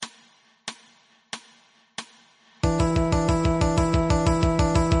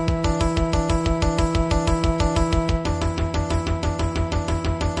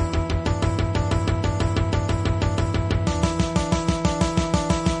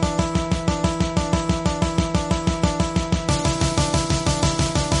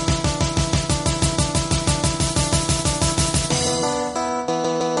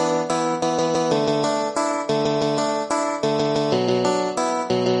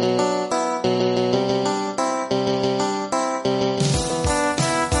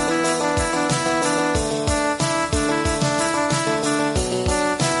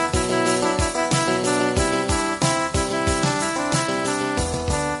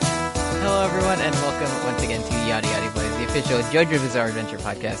everyone, and welcome once again to Yada Yada Boys, the official JoJo Bizarre Adventure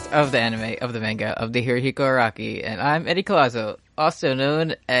podcast of the anime, of the manga, of the Hirohiko Araki, and I'm Eddie Colazo, also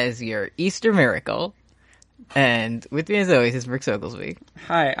known as your Easter Miracle. And with me, as always, is Brooks Oglesby.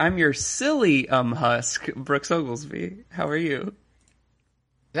 Hi, I'm your silly husk, Brooks Oglesby. How are you?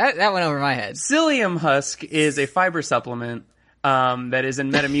 That went over my head. Psyllium husk is a fiber supplement that is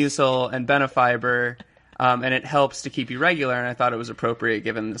in Metamucil and Benefiber, and it helps to keep you regular. And I thought it was appropriate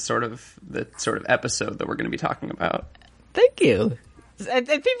given the sort of episode that we're going to be talking about. Thank you. And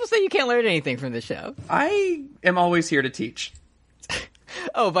people say you can't learn anything from this show. I am always here to teach.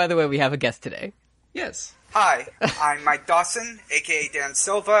 Oh, by the way, we have a guest today. Yes. Hi, I'm Mike Dawson, a.k.a. Dan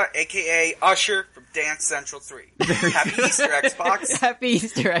Silva, a.k.a. Usher from Dance Central 3. Happy Easter, Xbox. Happy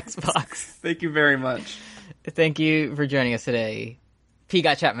Easter, Xbox. Thank you very much. Thank you for joining us today,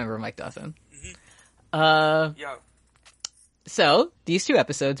 PGOT chat member Mike Dawson. Yo. So, these two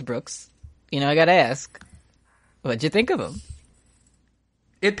episodes, Brooks, I gotta ask, what'd you think of them?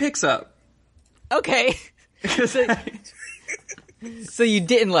 It picks up. Okay. So you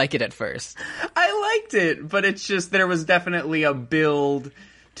didn't like it at first? I liked it, but it's just there was definitely a build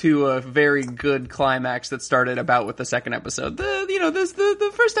to a very good climax that started about with the second episode.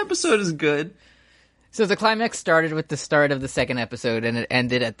 The first episode is good. So the climax started with the start of the second episode, and it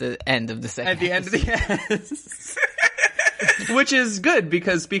ended at the end of the second episode. At the end of the Which is good,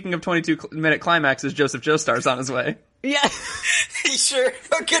 because speaking of 22-minute climaxes, Joseph Joestar's on his way. Yeah. He sure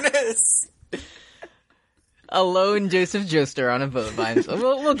fucking is. A lone Joseph Joestar on a boat by himself.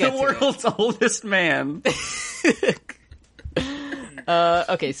 We'll get the to world's oldest man.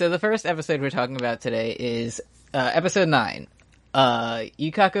 Okay, so the first episode we're talking about today is episode 9.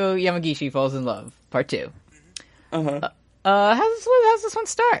 Yukako Yamagishi Falls in Love, part 2. Uh-huh. How's this one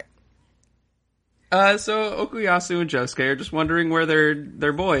start? So Okuyasu and Josuke are just wondering where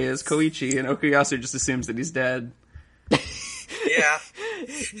their boy is, Koichi, and Okuyasu just assumes that he's dead. Yeah.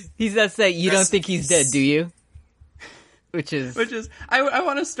 He's that say, you don't think he's dead, do you? Which is I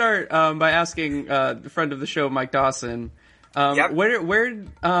want to start by asking a friend of the show, Mike Dawson, Yep.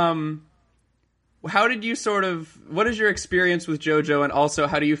 how did you what is your experience with JoJo, and also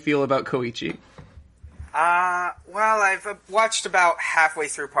how do you feel about Koichi? Well, I've watched about halfway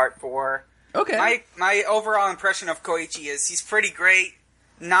through part 4. Okay. My overall impression of Koichi is he's pretty great.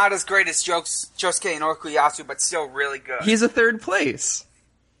 Not as great as Josuke and Okuyasu, but still really good. He's a third place.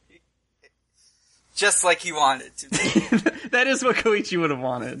 Just like he wanted to be. That is what Koichi would have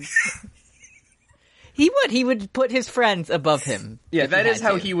wanted. He would put his friends above him. Yeah, that is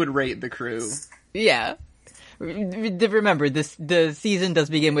how he would rate the crew. Yeah. Remember, the season does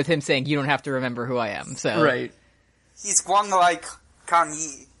begin with him saying, you don't have to remember who I am, so... Right. He's one like Kang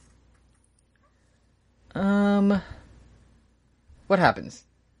Yi. What happens?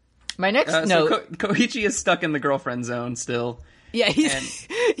 My next note... So Koichi is stuck in the girlfriend zone still. Yeah,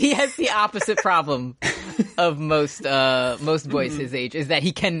 he has the opposite problem of most boys his age, is that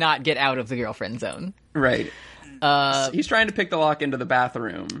he cannot get out of the girlfriend zone. Right. He's trying to pick the lock into the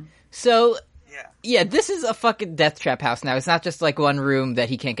bathroom. So, yeah, this is a fucking death trap house now. It's not just like one room that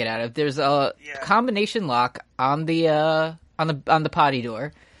he can't get out of. There's a combination lock on the potty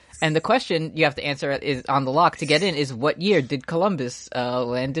door. And the question you have to answer is on the lock to get in is, what year did Columbus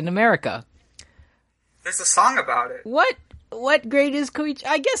land in America? There's a song about it. What grade is Koichi?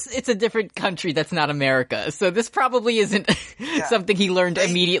 I guess it's a different country that's not America, so this probably isn't something he learned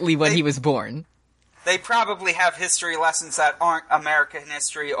immediately when he was born. They probably have history lessons that aren't American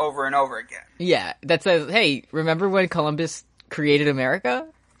history over and over again. Yeah, that says, hey, remember when Columbus created America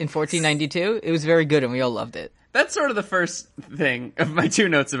in 1492? It was very good and we all loved it. That's sort of the first thing of my two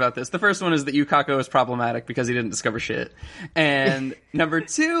notes about this. The first one is that Yukako is problematic because he didn't discover shit. And number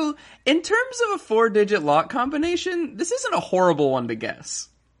 2, in terms of a 4-digit lock combination, this isn't a horrible one to guess.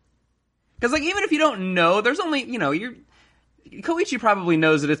 Because, even if you don't know, there's only, Koichi probably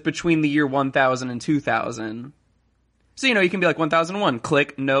knows that it's between the year 1000 and 2000. So, you can be like 1001,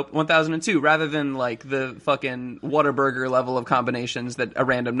 click, nope, 1002, rather than the fucking Whataburger level of combinations that a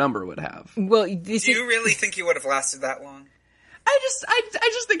random number would have. Well, do you really think he would have lasted that long? I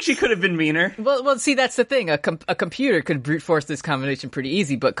just think she could have been meaner. Well, see, that's the thing. A computer could brute force this combination pretty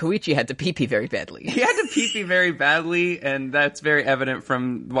easy, but Koichi had to pee-pee very badly. He had to pee-pee very badly, and that's very evident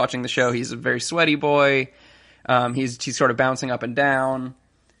from watching the show. He's a very sweaty boy. He's sort of bouncing up and down.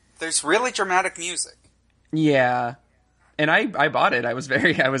 There's really dramatic music. Yeah. And I bought it. I was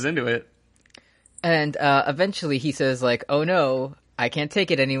into it. And eventually he says, oh no, I can't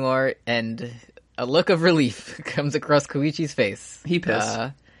take it anymore, and a look of relief comes across Koichi's face. He pissed.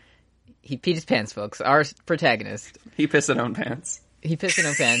 He peed his pants, folks. Our protagonist. He pissed in own pants. He pissed in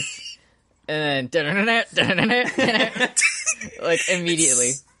own pants. and then like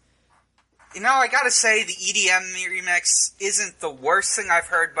immediately. I gotta say the EDM remix isn't the worst thing I've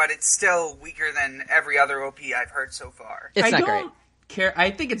heard, but it's still weaker than every other OP I've heard so far. It's not great. Care.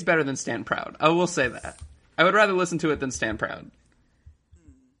 I think it's better than Stand Proud. I will say that. I would rather listen to it than Stand Proud.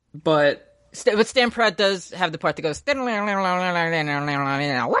 But Stand Proud does have the part that goes.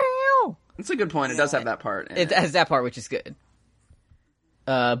 It's a good point. It does have that part. It has that part, which is good.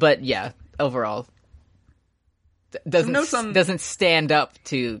 But yeah, overall, doesn't stand up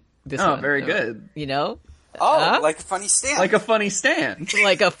to this one. Oh, very good. You know? Like a funny stand. Like a funny stand.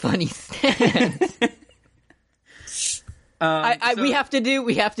 Like a funny stand. We have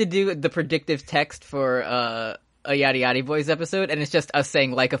to do the predictive text for a Yada Yada Boys episode, and it's just us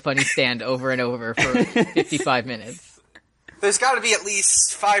saying like a funny stand over and over for 55 minutes. There's got to be at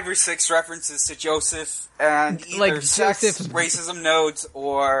least 5 or 6 references to Joseph and either like sex, Joseph's racism nodes,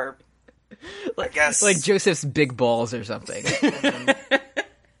 or I guess like Joseph's big balls or something.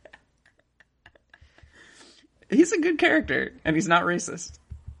 He's a good character, and he's not racist.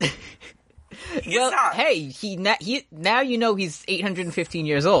 Well, not. Hey, now you know he's 815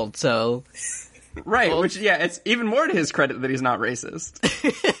 years old, so right. Which it's even more to his credit that he's not racist.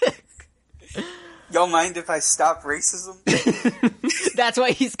 Y'all mind if I stop racism? That's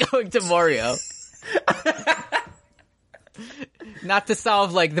why he's going to Morio. Not to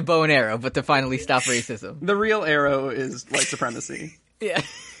solve, like, the bow and arrow, but to finally stop racism. The real arrow is white supremacy. Yeah.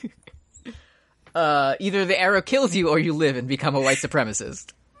 Either the arrow kills you or you live and become a white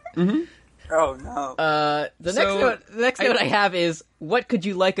supremacist. Mm-hmm. Oh, no. The next note I have is, what could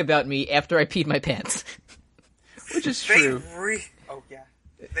you like about me after I peed my pants? Which is true.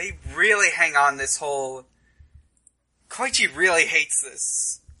 They really hang on this whole... Koichi really hates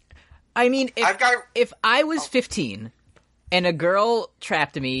this. I mean, if I was 15 and a girl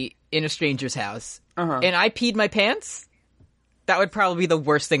trapped me in a stranger's house and I peed my pants, that would probably be the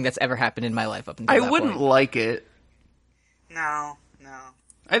worst thing that's ever happened in my life up until that point. I wouldn't like it. No.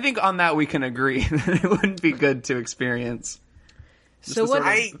 I think on that we can agree that it wouldn't be good to experience. So what?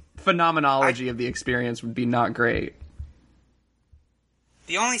 Phenomenology of the experience would be not great.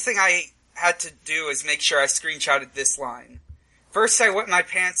 The only thing I had to do is make sure I screenshotted this line. First I wet my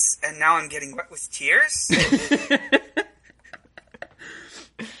pants, and now I'm getting wet with tears?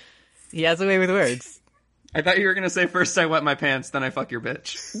 He has a way with words. I thought you were going to say, first I wet my pants, then I fuck your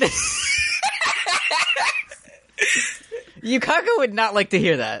bitch. Yukako would not like to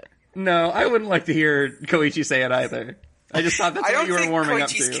hear that. No, I wouldn't like to hear Koichi say it either. I just thought that's what you were warming up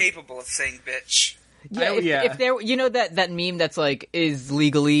to. I don't think Koichi's capable of saying bitch. Yeah, if there, you know that meme that's like is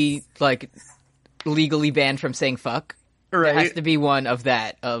legally banned from saying fuck. Right, there has to be one of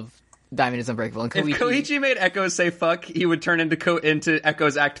that of Diamond is Unbreakable. And if Koichi made Echo say fuck, he would turn into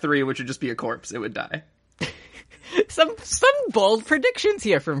Echo's Act 3, which would just be a corpse. It would die. Some bold predictions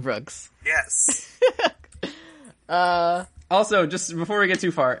here from Brooks. Yes. Also, just before we get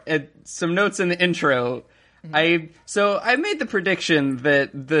too far, some notes in the intro. Mm-hmm. I made the prediction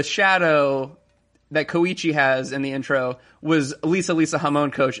that the shadow that Koichi has in the intro was Lisa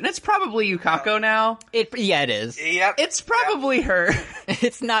Hamon coach, and it's probably Yukako now. It is. Yep. It's probably her.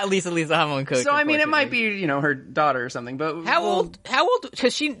 It's not Lisa Hamon coach. So I mean, it might be her daughter or something. But how old?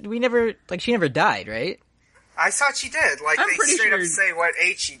 Because she never died, right? I thought she did. Like, they straight up say what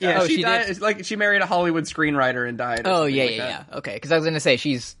age she died. Yeah, she died. Did? Like, she married a Hollywood screenwriter and died. Oh, yeah. Okay, because I was going to say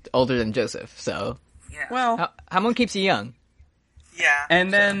she's older than Joseph, so... Yeah. Well... Hamon keeps you young. Yeah.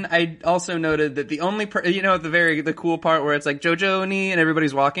 And then I also noted that the only... the cool part where it's like Jojo Ni and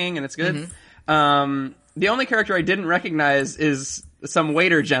everybody's walking and it's good. Mm-hmm. The only character I didn't recognize is some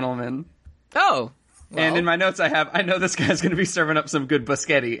waiter gentleman. Oh. Well. And in my notes I know this guy's going to be serving up some good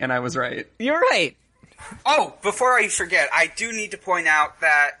biscotti, and I was right. You're right. Oh, before I forget, I do need to point out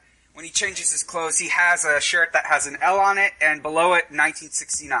that when he changes his clothes, he has a shirt that has an L on it, and below it,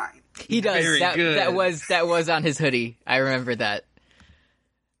 1969. He does. Very good. That was on his hoodie. I remember that.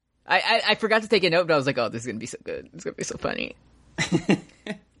 I forgot to take a note, but I was like, oh, this is going to be so good. It's going to be so funny.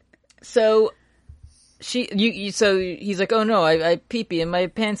 So... So he's like, oh no, I pee-pee in my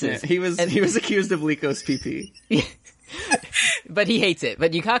pants. Yeah, he was accused of Liko's pee-pee. But he hates it.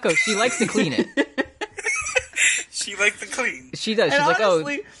 But Yukako, she likes to clean it. She likes to clean. She does. And she's honestly,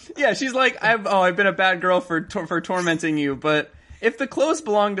 like, oh. Yeah, she's like, I've been a bad girl for tormenting you, but if the clothes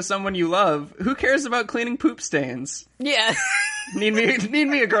belong to someone you love, who cares about cleaning poop stains? Yeah. Need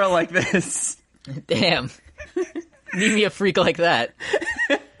me a girl like this. Damn. Need me a freak like that.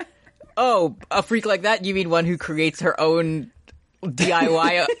 Oh, a freak like that? You mean one who creates her own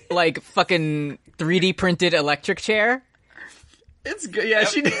DIY, like, fucking 3D printed electric chair? It's good. Yeah,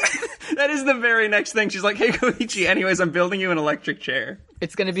 she did. That is the very next thing. She's like, hey, Koichi, anyways, I'm building you an electric chair.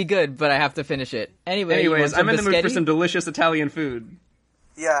 It's gonna be good, but I have to finish it. Anyways, I'm in the mood for some delicious Italian food.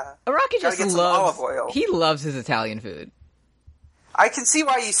 Yeah. Araki just loves olive oil. He loves his Italian food. I can see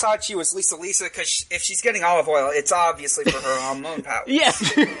why you thought she was Lisa, because if she's getting olive oil, it's obviously for her hormone powers. Yeah.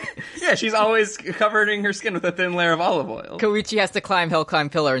 Yeah, she's always covering her skin with a thin layer of olive oil. Koichi has to climb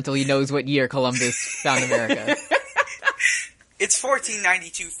pillar until he knows what year Columbus found America. It's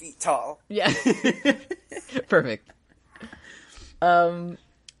 1492 feet tall. Yeah. Perfect. So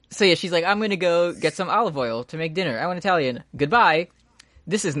yeah, she's like, I'm gonna go get some olive oil to make dinner. I want Italian. Goodbye.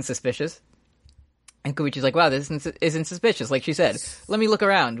 This isn't suspicious. And Koichi's like, wow, this isn't suspicious, like she said. Let me look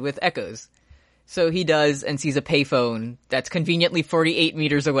around with echoes. So he does and sees a payphone that's conveniently 48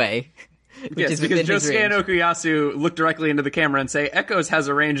 meters away. Yes, because Josuke and Okuyasu look directly into the camera and say, Echoes has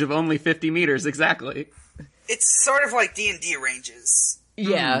a range of only 50 meters, exactly. It's sort of like D&D ranges.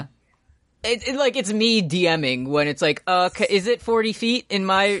 Yeah. It's me DMing when it's like, is it 40 feet in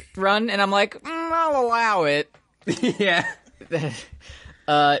my run? And I'm like, I'll allow it. Yeah.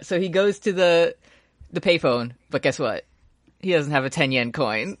 So he goes to the payphone, but guess what? He doesn't have a 10 yen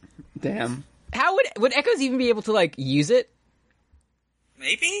coin. Damn. How would Echoes even be able to, use it?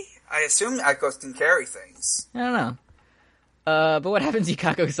 Maybe? I assume Echoes can carry things. I don't know. But what happens?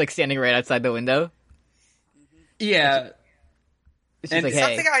 Yukako is, standing right outside the window. Yeah. She's like,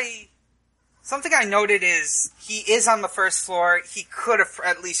 hey. Something I noted is he is on the first floor. He could have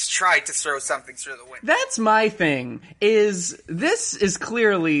at least tried to throw something through the window. That's my thing. This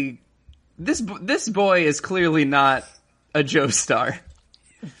boy is clearly not a Joestar.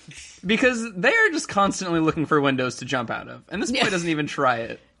 Because they're just constantly looking for windows to jump out of. And this boy doesn't even try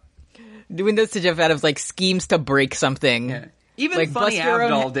it. The windows to jump out of, schemes to break something. Yeah. Even Funny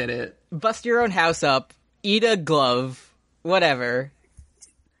Abdul did it. Bust your own house up, eat a glove, whatever.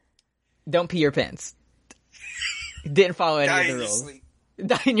 Don't pee your pants. Didn't follow any of the rules.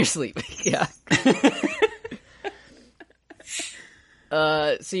 Die in your sleep. Yeah.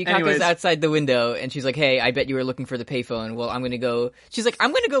 So Yukako's outside the window, and she's like, hey, I bet you were looking for the payphone. Well, I'm gonna go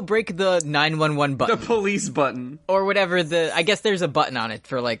break the 911 button. The police button. Or whatever I guess there's a button on it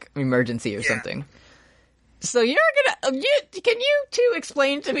for, emergency or something. So can you two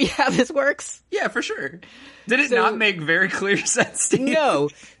explain to me how this works? Yeah, for sure. Did it not make very clear sense to you? No,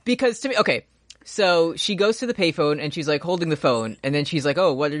 because to me, okay, so she goes to the payphone, and she's, holding the phone, and then she's like,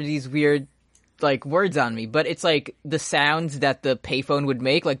 oh, what are these weird words on me, but it's the sounds that the payphone would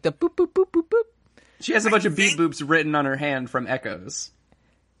make, the boop boop boop boop boop. She has a bunch of beep boops written on her hand from Echoes.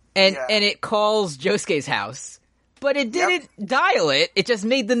 And it calls Josuke's house. But it didn't dial it, it just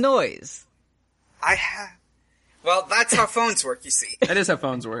made the noise. Well, that's how phones work, you see. That is how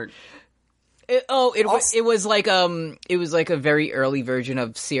phones work. It was a very early version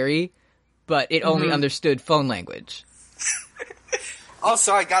of Siri, but it only understood phone language.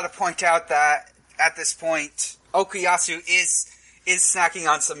 Also, I gotta point out that at this point, Okuyasu is snacking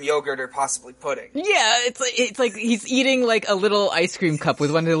on some yogurt or possibly pudding. Yeah, it's like he's eating a little ice cream cup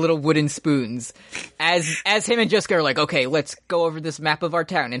with one of the little wooden spoons. As him and Josuke are like, okay, let's go over this map of our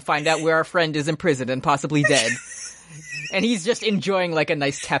town and find out where our friend is imprisoned and possibly dead. And he's just enjoying a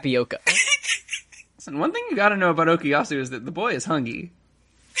nice tapioca. Listen, one thing you gotta know about Okuyasu is that the boy is hungry.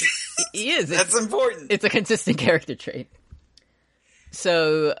 He is. That's important. It's a consistent character trait.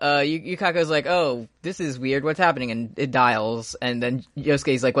 So, Yukako's like, oh, this is weird, what's happening? And it dials, and then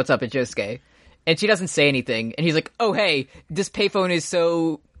Yosuke's like, what's up, it's Josuke. And she doesn't say anything, and he's like, oh, hey, this payphone is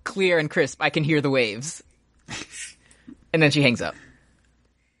so clear and crisp, I can hear the waves. And then she hangs up.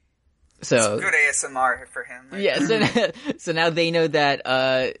 So it's good ASMR for him. Right? Yeah, so now they know that,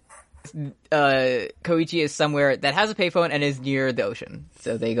 Koichi is somewhere that has a payphone and is near the ocean.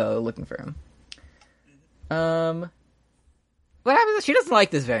 So they go looking for him. What happens? She doesn't like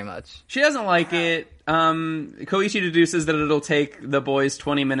this very much. She doesn't like it. Koichi deduces that it'll take the boys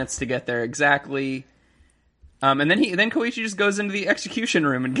 20 minutes to get there exactly. And then Koichi just goes into the execution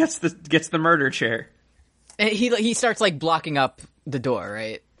room and gets the murder chair. And he starts blocking up the door,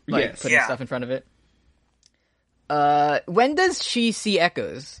 right? Yes. Putting stuff in front of it. When does she see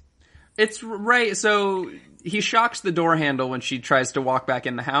Echoes? It's right. So he shocks the door handle when she tries to walk back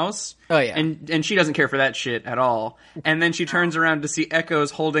in the house. Oh, yeah. And she doesn't care for that shit at all. And then she turns around to see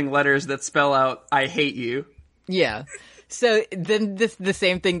Echoes holding letters that spell out, I hate you. Yeah. So then the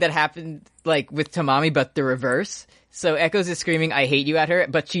same thing that happened, with Tamami, but the reverse. So Echoes is screaming, I hate you at her,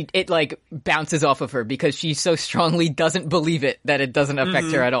 but it bounces off of her because she so strongly doesn't believe it that it doesn't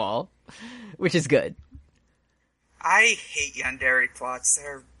affect her at all. Which is good. I hate yandere plots.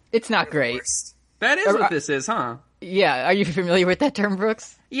 It's not great. Worst. That is what this is, huh? Yeah, are you familiar with that term,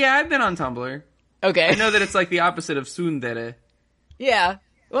 Brooks? Yeah, I've been on Tumblr. Okay. I know that it's like the opposite of tsundere. Yeah.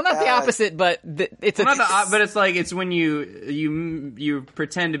 Well, not the opposite, but it's well, but it's like it's when you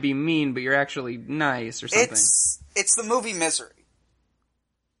pretend to be mean, but you're actually nice or something. It's the movie Misery.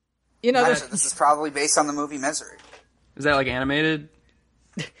 You know, this is probably based on the movie Misery. Is that like animated?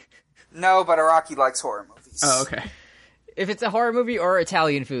 No, but Araki likes horror movies. Oh, okay. If it's a horror movie or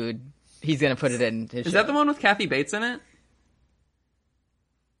Italian food, he's gonna put it in his show. Is that the one with Kathy Bates in it?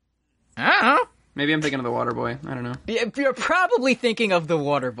 I don't know. Maybe I'm thinking of The Waterboy. I don't know. You're probably thinking of The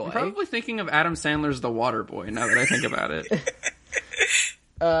Waterboy. I'm probably thinking of Adam Sandler's The Waterboy, now that I think about it.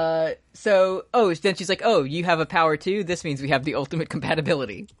 Then she's like, oh, you have a power too? This means we have the ultimate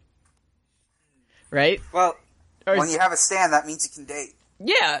compatibility. Right? Well, when you have a stand, that means you can date.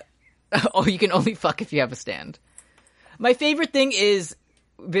 Yeah. Oh, you can only fuck if you have a stand. My favorite thing is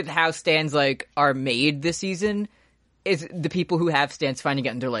with how stands, like, are made this season is the people who have stands finding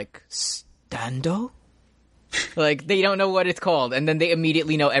out and they're like, Stando? Like, they don't know what it's called, and then they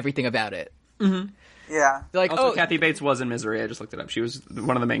immediately know everything about it. Mm-hmm. Yeah. They're like, also, Kathy Bates was in Misery. I just looked it up. She was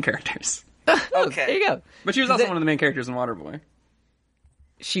one of the main characters. Okay. There you go. But she was also one of the main characters in Waterboy.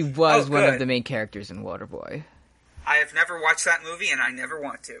 She was one of the main characters in Waterboy. I have never watched that movie, and I never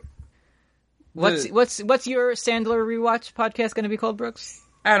want to. What's your Sandler rewatch podcast going to be called, Brooks?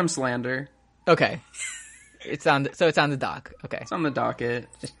 Adam Slander. Okay. It's on the dock. Okay. It's on the docket.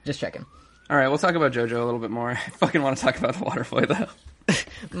 Just checking. All right, we'll talk about JoJo a little bit more. I fucking want to talk about the Waterboy, though.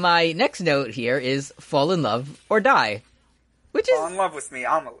 My next note here is fall in love or die. Which is... Fall in love with me,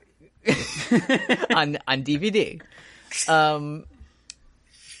 Amelie. on DVD.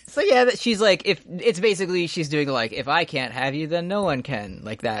 So yeah, she's like, if it's basically she's doing like, if I can't have you, then no one can,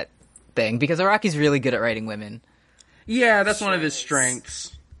 like that thing. Because Araki's really good at writing women. Yeah, that's one of his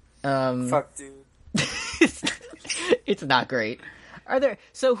strengths. Fuck, dude. It's not great.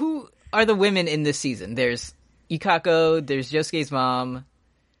 Who are the women in this season? There's Ikako, there's Yosuke's mom,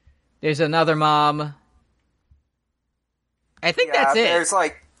 there's another mom. I think that's it.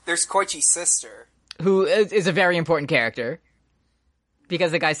 There's Koichi's sister. Who is a very important character.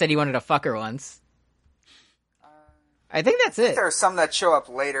 Because the guy said he wanted to fuck her once. I think that's it. There are some that show up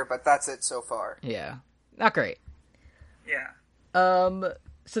later, but that's it so far. Yeah. Not great. Yeah.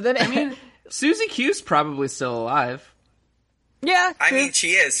 So then... I mean, Susie Q's probably still alive. Yeah. I mean, she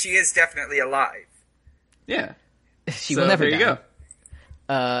is. She is definitely alive. Yeah. She will never die. There you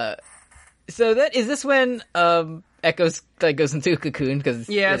go. So is this when Echo's like goes into a cocoon? Cause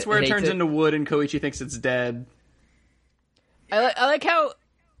yeah, it's where it turns into wood and Koichi thinks it's dead. I like how,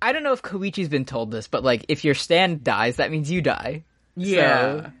 I don't know if Koichi's been told this, but like, if your stand dies, that means you die. Yeah.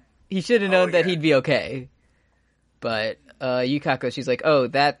 So he should have known that he'd be okay. But Yukako, she's like, oh,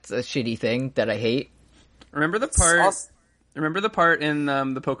 that's a shitty thing that I hate. Remember the part in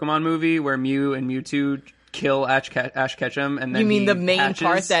the Pokemon movie where Mew and Mewtwo kill Ash Ketchum, and then you mean the main hatches?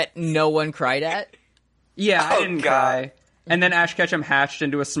 part that no one cried at? Yeah, I didn't cry. And then Ash Ketchum hatched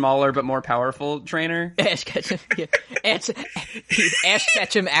into a smaller but more powerful trainer. Ash Ketchum, yeah. Ash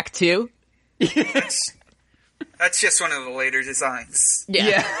Ketchum Act 2. That's just one of the later designs.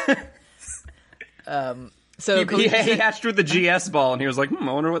 Yeah. So he hatched with the GS ball, and he was like,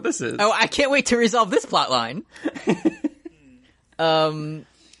 I wonder what this is. Oh, I can't wait to resolve this plot line.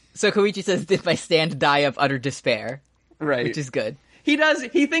 So Koichi says, did my stand die of utter despair? Right. Which is good. He does.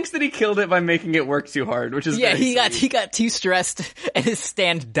 He thinks that he killed it by making it work too hard, which is he got too stressed and his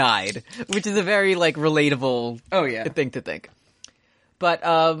stand died, which is a very like relatable thing to think. But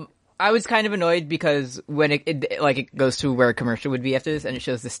I was kind of annoyed because when it goes to where a commercial would be after this, and it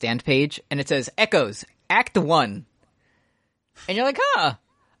shows the stand page and it says Echoes Act 1, and you're like, I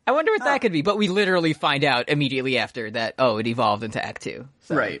wonder what that could be. But we literally find out immediately after that. Oh, it evolved into Act 2.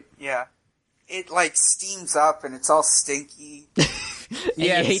 So. Right. Yeah. It like steams up and it's all stinky.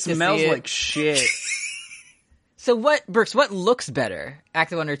 Yeah, it smells like shit. So Brooks, what looks better,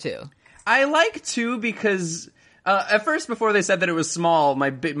 Act 1 or 2? I like 2 because at first, before they said that it was small, my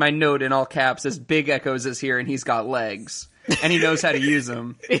note in all caps is Big Echoes is here and he's got legs and he knows how to use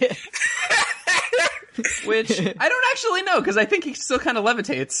them. Which I don't actually know because I think he still kind of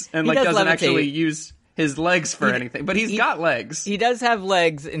levitates and doesn't actually use his legs for anything, but he's got legs. He does have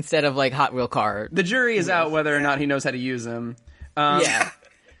legs instead of like Hot Wheel car. The jury is out whether or not he knows how to use them.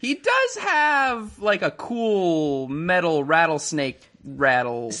 He does have like a cool metal rattlesnake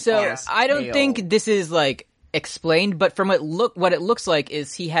rattle. So I don't think this is like explained, but from what it looks like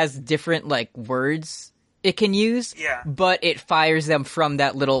is he has different like words it can use. Yeah. But it fires them from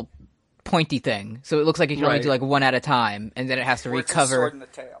that little pointy thing, so it looks like it can only do like one at a time, and then it has to recover. Sword in the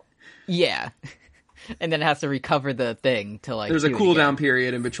tail. Yeah. and then it has to recover the thing to like. There's a cooldown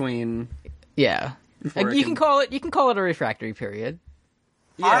period in between. Yeah, you can call it a refractory period.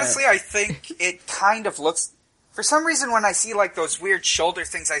 Yeah. Honestly, I think it kind of looks. For some reason, when I see like those weird shoulder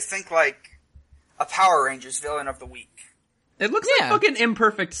things, I think like a Power Rangers villain of the week. It looks like fucking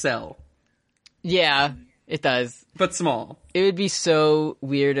Imperfect Cell. Yeah, it does. But small. It would be so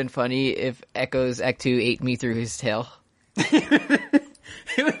weird and funny if Echo's Act 2 ate me through his tail.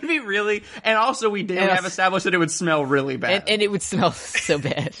 It would be really... And also we have established that it would smell really bad. And it would smell so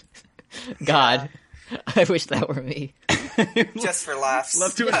bad. God. I wish that were me. Just for laughs.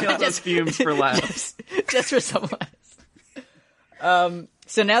 Love to inhale those fumes for laughs. Just for some laughs.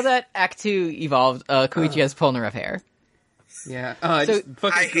 So now that Act 2 evolved, Koichi has Polnareff hair. Yeah. I just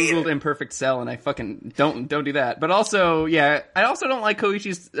fucking Googled Imperfect Cell and I fucking don't do that. But also, I also don't like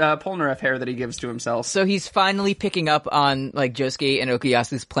Koichi's Polnareff hair that he gives to himself. So he's finally picking up on like Josuke and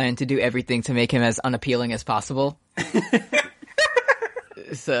Okuyasu's plan to do everything to make him as unappealing as possible.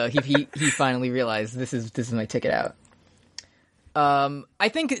 So he finally realized this is my ticket out. I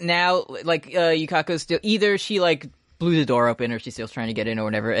think now like Yukako's still either she like blew the door open or she's still trying to get in or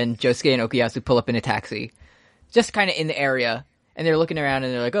whatever, and Josuke and Okuyasu pull up in a taxi. Just kind of in the area, and they're looking around,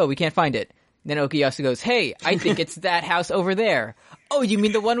 and they're like, oh, we can't find it. Then Okuyasu goes, hey, I think it's that house over there. Oh, you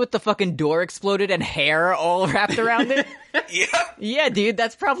mean the one with the fucking door exploded and hair all wrapped around it? Yeah. Yeah, dude,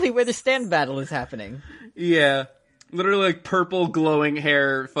 that's probably where the stand battle is happening. Yeah. Literally, like, purple glowing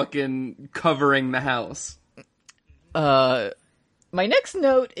hair fucking covering the house. My next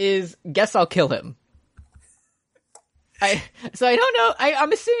note is, guess I'll kill him. I don't know.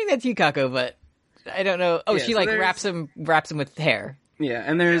 I'm assuming that's Yukako, but... I don't know. Oh, she wraps him with hair. Yeah,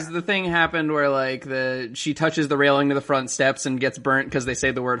 and there's the thing happened where like she touches the railing to the front steps and gets burnt because they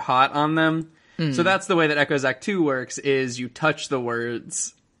say the word hot on them. So that's the way that Echo's Act 2 works, is you touch the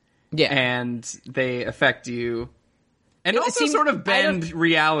words. Yeah. And they affect you. And also sort of bend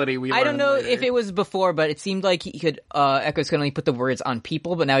reality. I don't know if it was before, but it seemed like he could, Echo's could only put the words on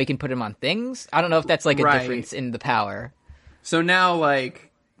people, but now he can put them on things. I don't know if that's like a difference in the power. So now like,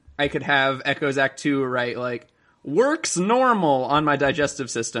 I could have Echo's Act 2 write, like, works normal on my digestive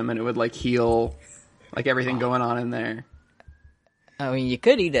system, and it would, like, heal, like, everything going on in there. I mean, you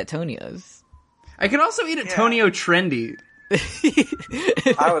could eat at Tonio's. I could also eat at Tonio Trendy.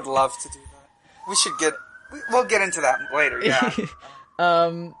 I would love to do that. We'll get into that later, yeah.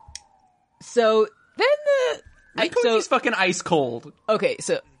 So, then Koichi's fucking ice cold. Okay,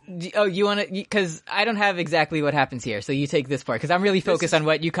 so... Oh, you want to... Because I don't have exactly what happens here, so you take this part, because I'm really focused on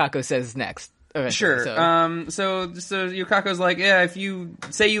what Yukako says next. Sure. So Yukako's like, yeah, if you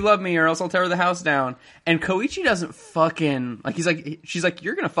say you love me or else I'll tear the house down. And Koichi doesn't fucking... she's like,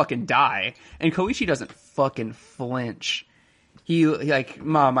 you're gonna fucking die. And Koichi doesn't fucking flinch. He like,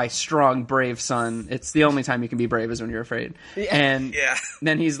 Ma, my strong, brave son. It's the only time you can be brave is when you're afraid. Yeah. And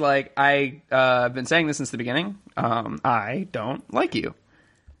then he's like, I've been saying this since the beginning. I don't like you.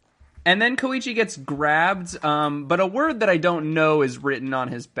 And then Koichi gets grabbed, but a word that I don't know is written on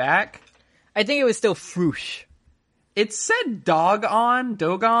his back. I think it was still froosh. It said Dogon?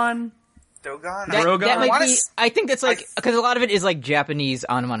 Dogon? That might be, I think that's like, because a lot of it is like Japanese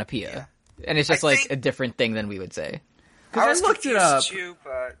onomatopoeia. Yeah. And it's just like a different thing than we would say. Because I looked it up.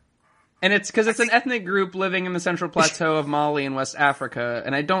 And it's because it's an ethnic group living in the Central Plateau of Mali in West Africa,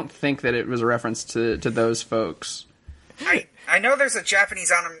 and I don't think that it was a reference to those folks. I know there's a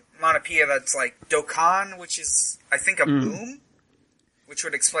Japanese onomatopoeia that's like Dokkan, which is, I think, a boom, which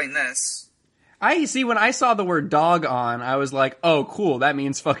would explain this. I see, when I saw the word dog on, I was like, oh, cool, that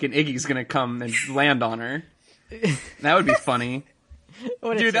means fucking Iggy's gonna come and land on her. That would be funny.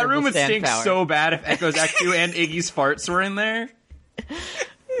 Dude, that room would stink so bad if Echo's Act 2 and Iggy's farts were in there.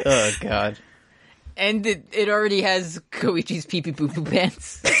 Oh, God. And it already has Koichi's pee-pee poo-poo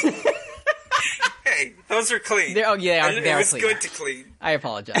pants. Hey, those are clean. They are it was clean. Good to clean. I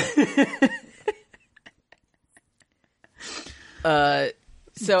apologize.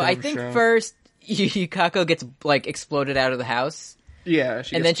 So I think first Yukako gets like exploded out of the house. Yeah,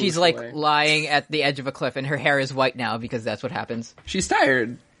 and then she's like lying at the edge of a cliff, and her hair is white now because that's what happens. She's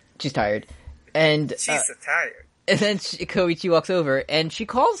tired. And she's so tired. And then Koichi walks over, and she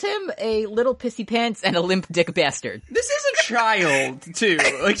calls him a little pissy pants and a limp dick bastard. This is a child, too.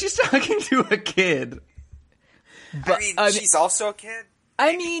 Like, she's talking to a kid. But, I mean, she's also a kid?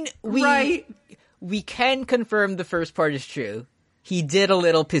 I mean, we can confirm the first part is true. He did a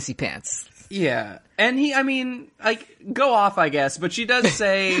little pissy pants. Yeah. And go off, I guess. But she does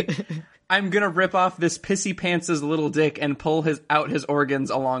say, I'm gonna rip off this pissy pants' little dick and pull out his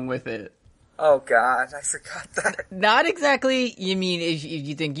organs along with it. Oh God, I forgot that. Not exactly. You mean if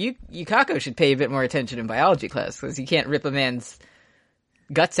you think Yukako should pay a bit more attention in biology class because he can't rip a man's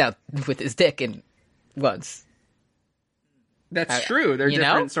guts out with his dick in once. That's true. They're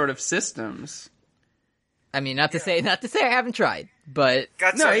different know? Sort of systems. I mean, not to say I haven't tried, but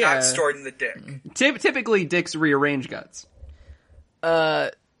Guts are not stored in the dick. Typically, dicks rearrange guts. So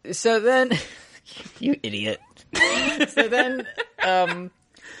then, you idiot. So then,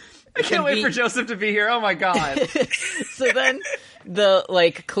 I can't wait for Joseph to be here. Oh my God. So then the,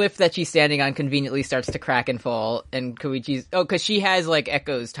 like, cliff that she's standing on conveniently starts to crack and fall, and Koichi's... Oh, because she has, like,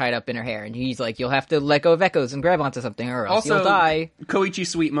 echoes tied up in her hair, and he's like, you'll have to let go of echoes and grab onto something, or else you'll die. Koichi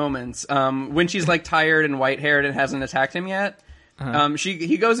sweet moments. When she's, like, tired and white-haired and hasn't attacked him yet,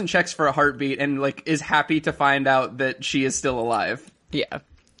 he goes and checks for a heartbeat and, like, is happy to find out that she is still alive. Yeah.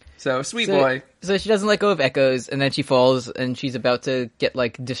 So, sweet boy. So she doesn't let go of echoes, and then she falls, and she's about to get,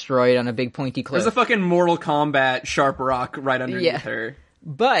 like, destroyed on a big pointy cliff. There's a fucking Mortal Kombat sharp rock right underneath her.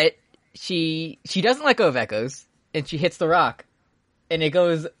 But she doesn't let go of echoes, and she hits the rock, and it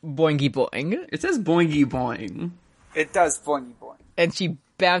goes boingy boing. It says boingy boing. It does boingy boing. And she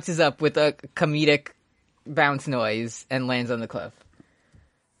bounces up with a comedic bounce noise and lands on the cliff.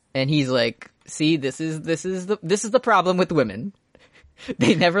 And he's like, see, this is the problem with women.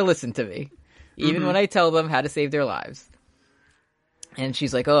 They never listen to me, even when I tell them how to save their lives. And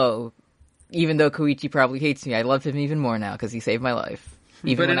she's like, oh, even though Koichi probably hates me, I love him even more now because he saved my life.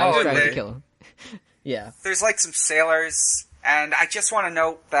 Even when I was trying to kill him. Yeah. There's like some sailors, and I just want to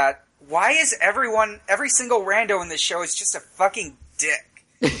note that why is every single rando in this show is just a fucking dick?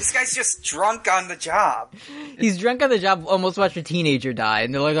 This guy's just drunk on the job. He's drunk on the job, almost watched a teenager die,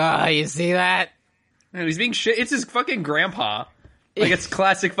 and they're like, ah, you see that? Man, he's being shit. It's his fucking grandpa. Like, it's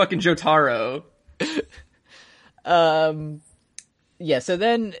classic fucking Jotaro. Yeah, so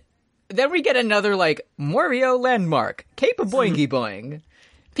then we get another, like, Morio landmark, Cape of Boingy Boing.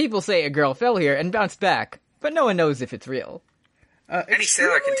 People say a girl fell here and bounced back, but no one knows if it's real. Any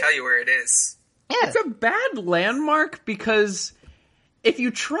sailor can tell you where it is. Yeah. It's a bad landmark because if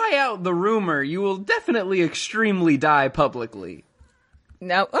you try out the rumor, you will definitely extremely die publicly.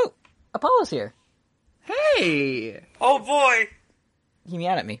 Now, Apollo's here. Hey! Oh boy! He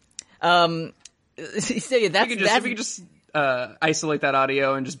meowed at me. So yeah, that's... If we could just isolate that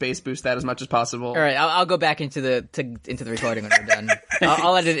audio and just bass boost that as much as possible. All right, I'll go back into the recording when we're done.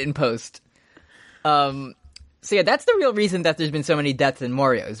 I'll edit it in post. So yeah, that's the real reason that there's been so many deaths in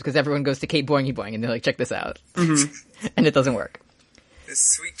Morio's, because everyone goes to Cape Boingy Boing and they're like, check this out. Mm-hmm. And it doesn't work. This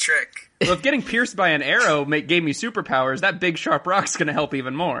sweet trick. Well, if getting pierced by an arrow gave me superpowers, that big sharp rock's gonna help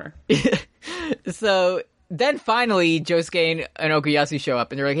even more. So... Then finally, Josuke and Okuyasu show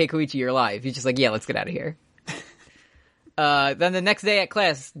up, and they're like, hey, Koichi, you're alive. He's just like, yeah, let's get out of here. Then the next day at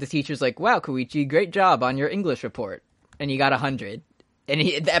class, the teacher's like, wow, Koichi, great job on your English report. And you got 100. And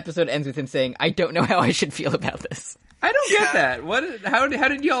the episode ends with him saying, I don't know how I should feel about this. I don't get that. How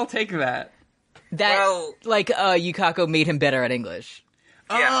did y'all take that? Yukako made him better at English.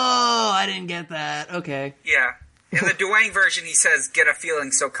 Yeah. Oh, I didn't get that. Okay. Yeah. In the Dwayne version, he says, get a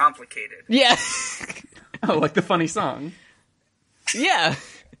feeling so complicated. Yeah. Oh, like the funny song. Yeah.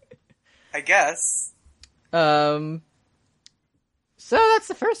 I guess. So that's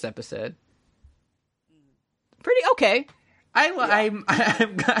the first episode. Pretty okay. I'm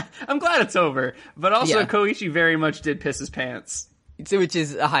glad it's over, but also Koichi very much did piss his pants. So, which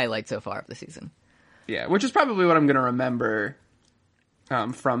is a highlight so far of the season. Yeah, which is probably what I'm going to remember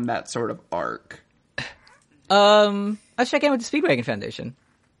from that sort of arc. Let's check in with the Speedwagon Foundation.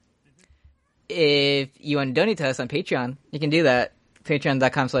 If you want to donate to us on Patreon, you can do that.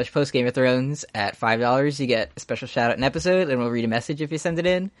 Patreon.com/PostGameOfThrones. At $5, you get a special shout-out in episode, and we'll read a message if you send it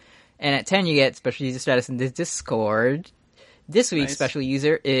in. And at $10, you get special user status in the Discord. This week's special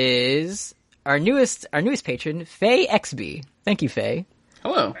user is our newest patron, Faye XB. Thank you, Faye.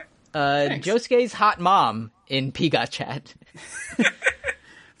 Hello. Josuke's hot mom in Pigot Chat.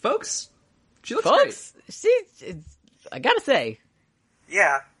 Folks, she looks great. I gotta say.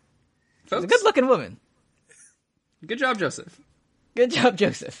 Yeah. She's a good-looking woman. Good job, Joseph. Good job,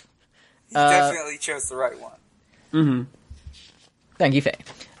 Joseph. You definitely chose the right one. Mm-hmm. Thank you, Faye.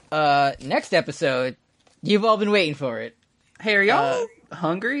 Next episode, you've all been waiting for it. Hey, are y'all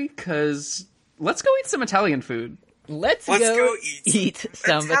hungry? Because let's go eat some Italian food. Let's go eat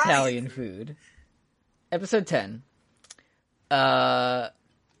some Italian food. Episode 10. I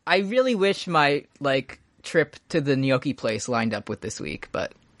really wish my, trip to the gnocchi place lined up with this week,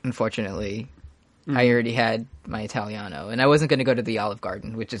 but unfortunately, I already had my Italiano, and I wasn't going to go to the Olive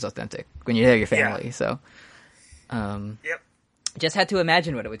Garden, which is authentic when you're there, your family. So, yep. Just had to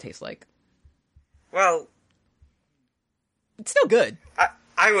imagine what it would taste like. Well, it's still good.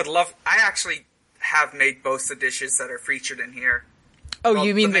 I would love... I actually have made both the dishes that are featured in here. Oh, well,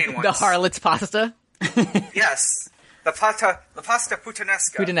 you mean the harlot's pasta? Yes. The pasta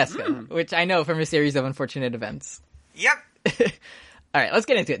puttanesca. Puttanesca, which I know from a series of unfortunate events. Yep. All right, let's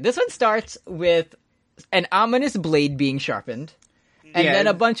get into it. This one starts with an ominous blade being sharpened, and then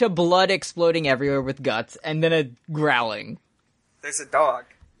a bunch of blood exploding everywhere with guts, and then a growling. There's a dog.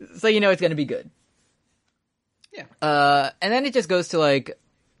 So you know it's going to be good. Yeah. And then it just goes to, like,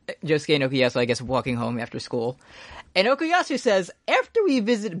 Josuke and Okuyasu, I guess, walking home after school. And Okuyasu says, after we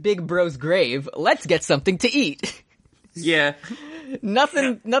visit Big Bro's grave, let's get something to eat. Yeah.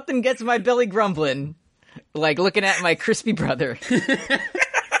 Nothing gets my belly grumbling like looking at my crispy brother.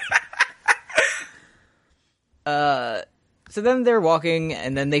 So then they're walking,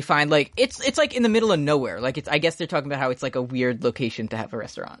 and then they find, like, it's like in the middle of nowhere. Like, I guess they're talking about how it's like a weird location to have a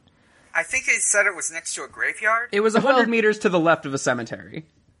restaurant. I think they said it was next to a graveyard. It was 100 meters to the left of a cemetery.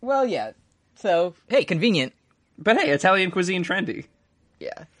 Well, yeah. So, hey, convenient. But hey, Italian cuisine trendy.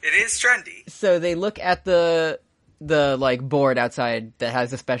 Yeah. It is trendy. So they look at the like board outside that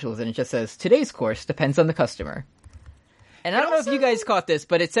has the specials, and it just says, today's course depends on the customer. And I don't know if you guys caught this,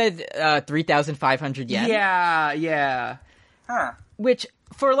 but it said 3,500 yen. Yeah. Huh. Which,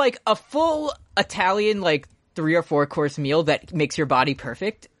 for like a full Italian, like 3 or 4 course meal that makes your body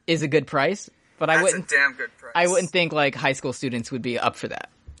perfect, is a good price. But That's a damn good price. I wouldn't think like high school students would be up for that.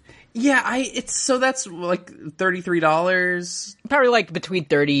 Yeah, that's like $33. Probably like between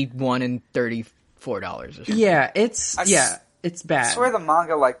 $31 and $34 or something. Yeah, it's bad. I swear the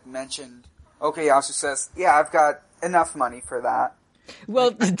manga like mentioned Okuyasu says, "Yeah, I've got enough money for that."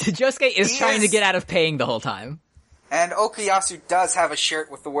 Well, Josuke is trying to get out of paying the whole time. And Okuyasu does have a shirt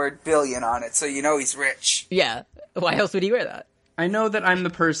with the word billion on it, so you know he's rich. Yeah. Why else would he wear that? I know that I'm the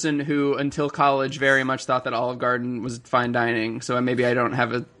person who, until college, very much thought that Olive Garden was fine dining, so maybe I don't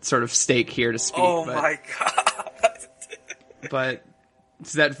have a sort of stake here to speak. Oh my god. But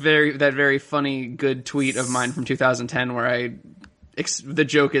it's that very funny, good tweet of mine from 2010 where the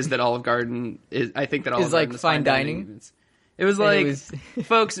joke is that Olive Garden is, I think that Olive Garden like is fine dining. It was like,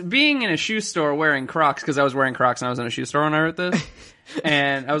 folks, being in a shoe store wearing Crocs, because I was wearing Crocs and I was in a shoe store when I wrote this.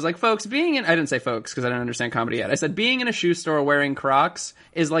 And I was like, folks, I didn't say folks because I didn't understand comedy yet. I said, being in a shoe store wearing Crocs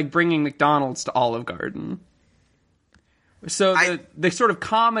is like bringing McDonald's to Olive Garden. So the sort of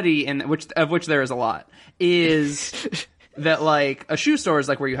comedy of which there is a lot is that like a shoe store is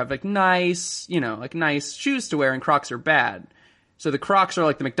like where you have like nice shoes to wear and Crocs are bad. So the Crocs are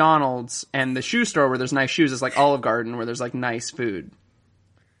like the McDonald's, and the shoe store where there's nice shoes is like Olive Garden, where there's like nice food.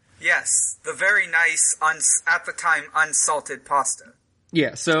 Yes, the very nice, at the time, unsalted pasta.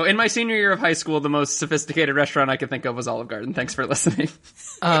 Yeah, so in my senior year of high school, the most sophisticated restaurant I could think of was Olive Garden. Thanks for listening.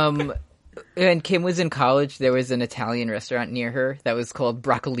 When Kim was in college, there was an Italian restaurant near her that was called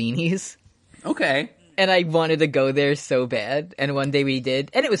Broccolini's. Okay. And I wanted to go there so bad, and one day we did,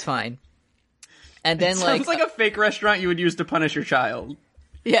 and it was fine. And then, sounds like a fake restaurant you would use to punish your child.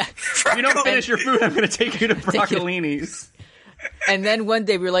 Yeah. If you don't finish your food, I'm going to take you to Broccolini's. And then one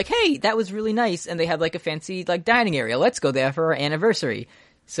day we were like, hey, that was really nice. And they had like a fancy like dining area. Let's go there for our anniversary.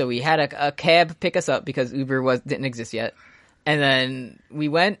 So we had a cab pick us up because Uber didn't exist yet. And then we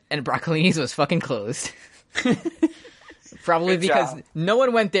went, and Broccolini's was fucking closed. Probably Good because job. no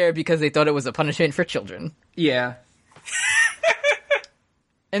one went there because they thought it was a punishment for children. Yeah.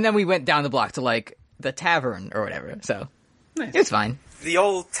 And then we went down the block to like the tavern or whatever. So Nice. it was fine. The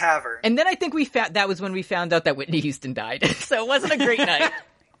old tavern. And then I think that was when we found out that Whitney Houston died. So it wasn't a great night.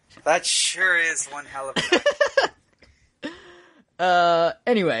 That sure is one hell of a night.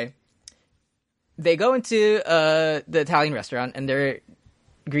 Anyway, they go into the Italian restaurant, and they're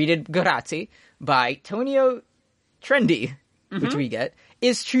greeted grazie by Tonio Trendy, which we get.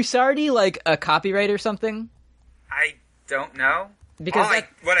 Is Trusardi like a copyright or something? I don't know. Because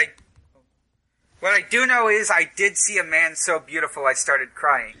what I do know is I did see a man so beautiful I started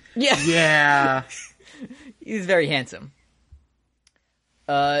crying. Yeah. He's very handsome.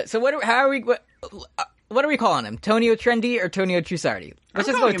 So what are we calling him? Tonio Trendy or Tonio Trusardi? Let's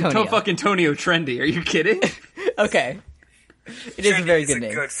just go with Tonio. Fucking Tonio Trendy. Are you kidding? Okay. It is a very good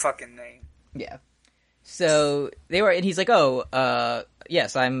name. Good fucking name. Yeah. So and he's like,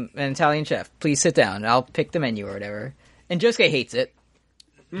 yes, I'm an Italian chef. Please sit down. I'll pick the menu or whatever. And Josuke hates it.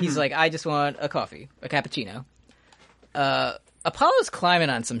 He's like, I just want a coffee, a cappuccino. Apollo's climbing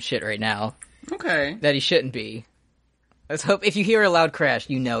on some shit right now. Okay. That he shouldn't be. Let's hope if you hear a loud crash,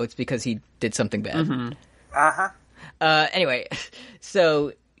 you know it's because he did something bad. Mm-hmm. Uh-huh. Anyway,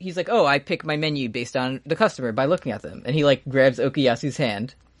 so he's like, I pick my menu based on the customer by looking at them. And he like grabs Okuyasu's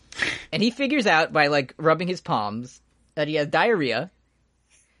hand. And he figures out by, like, rubbing his palms that he has diarrhea,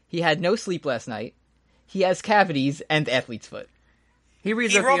 he had no sleep last night, he has cavities, and athlete's foot. He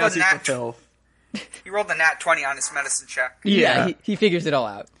reads Okuyasu for filth. He rolled a nat 20 on his medicine check. Yeah, he figures it all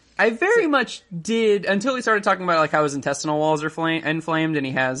out. I very much did, until he started talking about, like, how his intestinal walls are inflamed and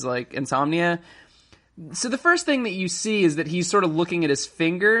he has, like, insomnia. So the first thing that you see is that he's sort of looking at his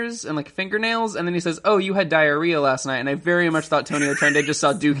fingers and, like, fingernails, and then he says, "Oh, you had diarrhea last night," and I very much thought Tonio Trende just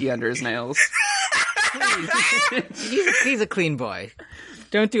saw Dookie under his nails. He's a clean boy.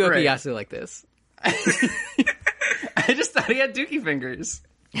 Don't do Okuyasu like this. I just thought he had Dookie fingers.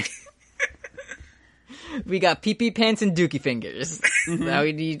 We got pee-pee pants and Dookie fingers. Mm-hmm. Now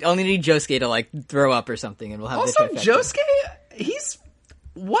we only need Josuke to, like, throw up or something, and we'll have also, Josuke,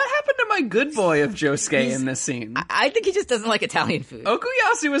 what happened to my good boy of Josuke in this scene? I think he just doesn't like Italian food.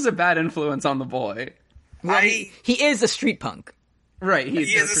 Okuyasu was a bad influence on the boy. Well, he is a street punk. Right. He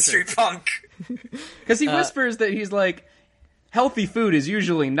is a street punk. Because he whispers that he's like, healthy food is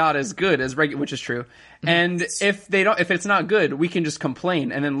usually not as good as regular, which is true. And if it's not good, we can just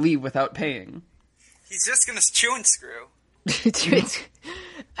complain and then leave without paying. He's just gonna chew and screw.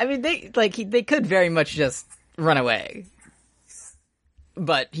 I mean, they could very much just run away.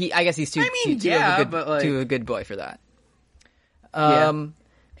 But I guess he's too a good boy for that.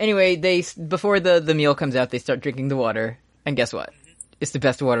 Anyway, before the meal comes out, they start drinking the water, and guess what? It's the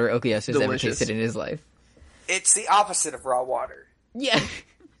best water Okuyasu has ever tasted in his life. It's the opposite of raw water. Yeah.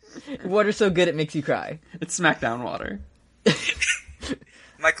 Water's so good it makes you cry. It's SmackDown water.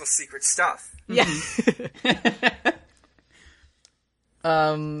 Michael's secret stuff. Yeah.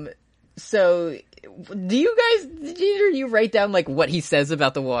 So, did you write down, like, what he says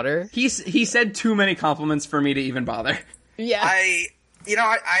about the water? He said too many compliments for me to even bother. Yeah. I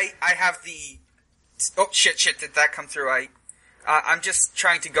have the... Oh, shit, did that come through? I'm just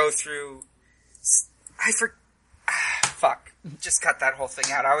trying to go through... Fuck. Just cut that whole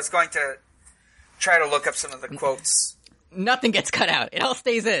thing out. I was going to try to look up some of the quotes. Nothing gets cut out. It all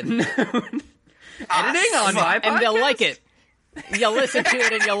stays in. Editing on my podcast? And they'll like it. You'll listen to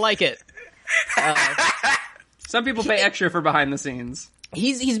it and you'll like it. Some people pay extra for behind the scenes.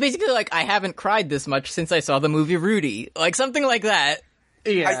 He's basically like, I haven't cried this much since I saw the movie Rudy. Like, something like that.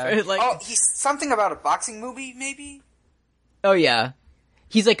 Yeah. He's something about a boxing movie, maybe? Oh, yeah.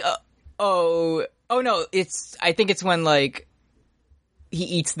 He's like, oh no, I think it's when, like, he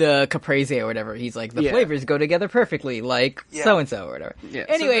eats the caprese or whatever. He's like, the flavors go together perfectly, like so-and-so or whatever. Yeah.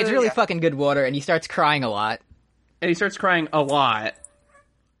 Anyway, it's really fucking good water, and he starts crying a lot. And he starts crying a lot.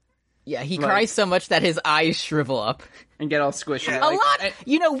 Yeah, he cries so much that his eyes shrivel up. And get all squishy. Yeah. A lot!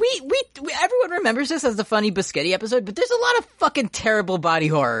 You know, we everyone remembers this as the funny Biscotti episode, but there's a lot of fucking terrible body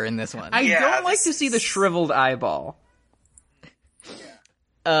horror in this one. I don't like to see the shriveled eyeball.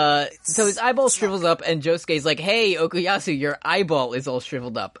 So his eyeball shrivels up, and Josuke's like, "Hey, Okuyasu, your eyeball is all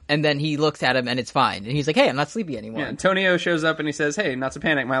shriveled up." And then he looks at him, and it's fine. And he's like, "Hey, I'm not sleepy anymore." Yeah, Tonio shows up, and he says, "Hey, not to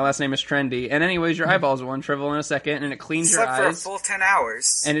panic, my last name is Trendy. And anyways, your eyeballs will unshrivel in a second, and it cleans your eyes. Slept for a full 10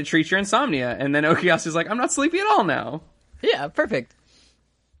 hours. And it treats your insomnia." And then Okuyasu's like, "I'm not sleepy at all now." Yeah, perfect.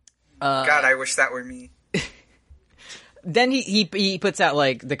 God, I wish that were me. Then he puts out,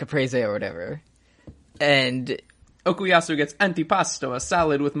 like, the caprese or whatever. And... Okuyasu gets antipasto, a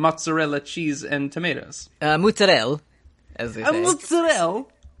salad with mozzarella, cheese, and tomatoes. Mozzarella, as they say. Mozzarella?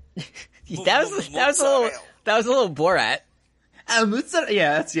 that was a little Borat. Mozzarella?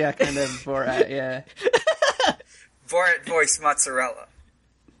 Yeah, kind of Borat, yeah. Borat voice mozzarella.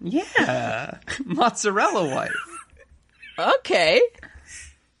 Yeah. Mozzarella wife. Okay.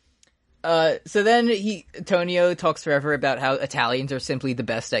 So then Tonio talks forever about how Italians are simply the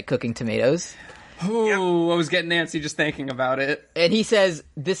best at cooking tomatoes. Oh, I was getting antsy just thinking about it. And he says,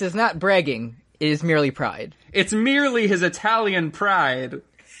 "This is not bragging, it is merely pride." It's merely his Italian pride.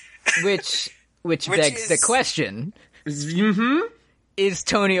 Which begs the question. Mm-hmm. Is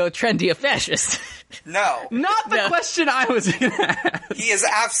Tonio Trendy a fascist? No. Not the question I was going to ask. He is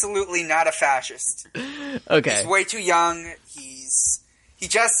absolutely not a fascist. Okay. He's way too young. He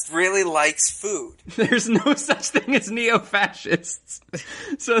just really likes food. There's no such thing as neo-fascists.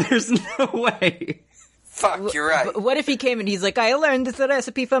 So there's no way. Fuck, you're right. What if he came and he's like, "I learned this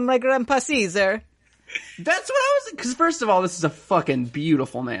recipe from my grandpa Caesar"? That's what I was... Because first of all, this is a fucking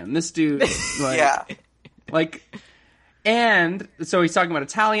beautiful man. This dude, like... Yeah. Like... And, so he's talking about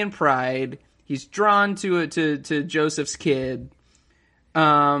Italian pride. He's drawn to Joseph's kid.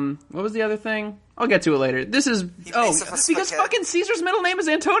 What was the other thing? I'll get to it later. This is... because fucking Caesar's middle name is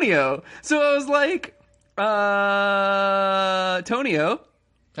Antonio. So I was like, Tonio.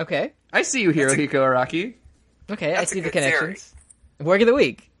 Okay. I see you, Hirohiko Araki. Okay, I see the good connections. theory. Work of the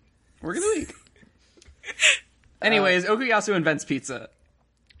week. Work of the week. Anyways, Okuyasu invents pizza.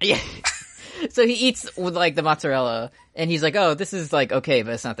 Yeah. So he eats with, like, the mozzarella, and he's like, oh, this is, like, okay,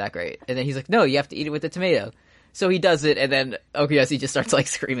 but it's not that great. And then he's like, no, you have to eat it with the tomato. So he does it, and then Okuyasu just starts, like,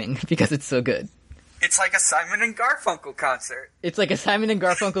 screaming because it's so good. It's like a Simon and Garfunkel concert. It's like a Simon and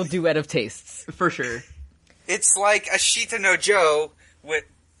Garfunkel duet of tastes. For sure. It's like Ashita no Joe with...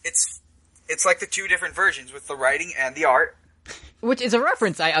 It's like the two different versions with the writing and the art. Which is a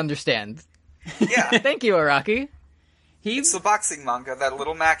reference I understand. Yeah. Thank you, Araki. It's the boxing manga that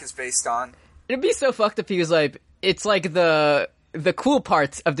Little Mac is based on. It'd be so fucked if he was like, it's like the cool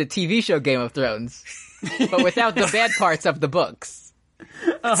parts of the TV show Game of Thrones, but without the bad parts of the books.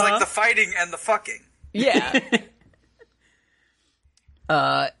 It's like the fighting and the fucking. Yeah.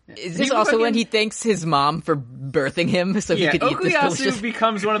 Is this also when he thanks his mom for birthing him so he could eat this delicious... Okuyasu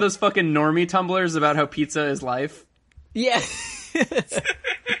becomes one of those fucking normie tumblers about how pizza is life. Yeah.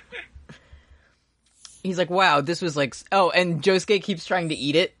 He's like, wow, this was like... Oh, and Josuke keeps trying to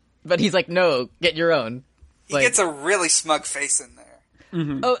eat it, but he's like, no, get your own. He gets a really smug face in there.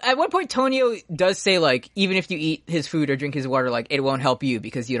 Mm-hmm. Oh, at one point, Tonio does say, like, even if you eat his food or drink his water, like, it won't help you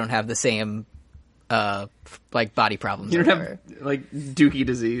because you don't have the same, like, body problems. You don't have, like, dookie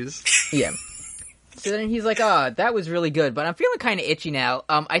disease. Yeah. So then he's like, that was really good, but I'm feeling kind of itchy now.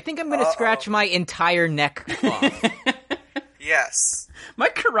 I think I'm going to scratch my entire neck off. Yes. My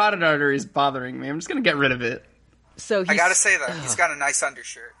carotid artery is bothering me. I'm just going to get rid of it. So I gotta say, though, he's got a nice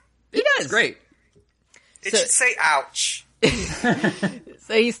undershirt. He does. It's great. It should say, ouch.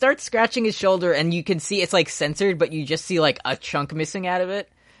 So he starts scratching his shoulder, and you can see it's, like, censored, but you just see, like, a chunk missing out of it.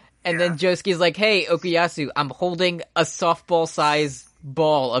 And then Josuke's like, hey, Okuyasu, I'm holding a softball-sized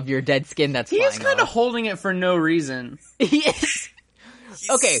ball of your dead skin that's flying off. He's kind of holding it for no reason. He is.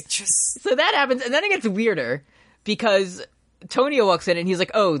 Okay, so that happens, and then it gets weirder, because Tonio walks in, and he's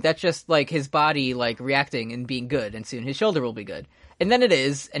like, oh, that's just, like, his body, like, reacting and being good, and soon his shoulder will be good. And then it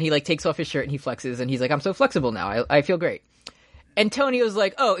is, and he, like, takes off his shirt, and he flexes, and he's like, I'm so flexible now, I feel great. And Tonio's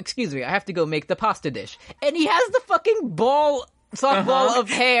like, oh, excuse me, I have to go make the pasta dish. And he has the fucking softball of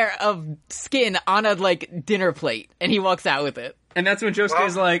hair, of skin on a, like, dinner plate, and he walks out with it. And that's when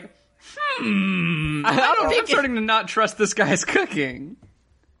Josuke's like, I'm starting to not trust this guy's cooking.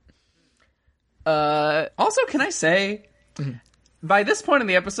 Also, can I say, by this point in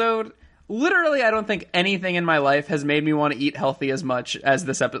the episode, literally I don't think anything in my life has made me want to eat healthy as much as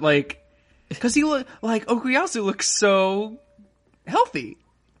this episode. Like, because Okuyasu looks so healthy.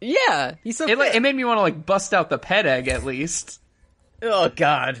 Yeah, he's so it made me want to, like, bust out the pet egg, at least. Oh,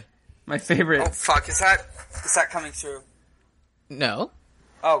 God. My favorite. Oh, fuck, is that coming through? No.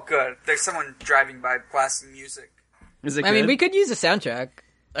 Oh, good. There's someone driving by blasting music. Is it good? I mean, we could use a soundtrack.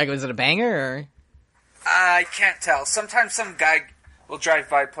 Like, was it a banger, or...? I can't tell. Sometimes some guy will drive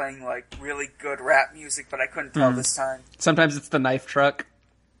by playing, like, really good rap music, but I couldn't tell this time. Sometimes it's the knife truck.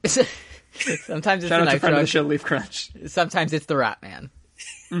 Sometimes it's Shout the out knife to friend of truck. the show, Leaf Crunch. Sometimes it's the Rat Man.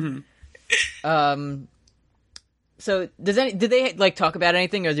 Mm-hmm. So did they like talk about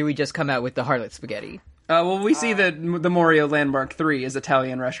anything, or do we just come out with the Harlot spaghetti? Well, we see that the Morio Landmark 3 is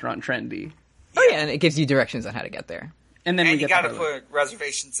Italian restaurant trendy. Oh yeah, and it gives you directions on how to get there. And then you gotta put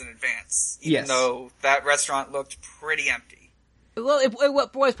reservations in advance, even though that restaurant looked pretty empty. Well,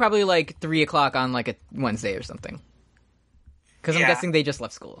 it was probably like 3:00 on like a Wednesday or something. Because I'm guessing they just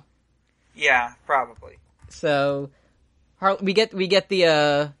left school. Yeah, probably. So, we get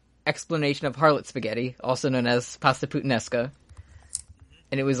the explanation of Harlot spaghetti, also known as pasta puttanesca.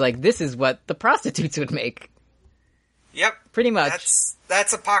 And it was like, this is what the prostitutes would make. Yep. Pretty much.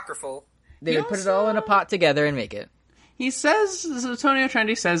 That's apocryphal. They would put it all in a pot together and make it. He says, Tonio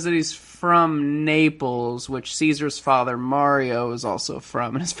Trendi says that he's from Naples, which Caesar's father, Mario, is also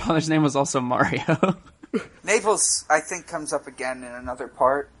from, and his father's name was also Mario. Naples, I think, comes up again in another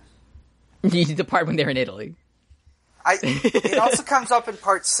part. The part when they're in Italy. It also comes up in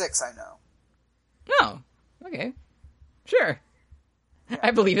part 6, I know. Oh, okay. Sure.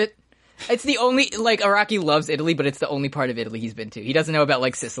 I believe it. It's the only, like, Araki loves Italy, but it's the only part of Italy he's been to. He doesn't know about,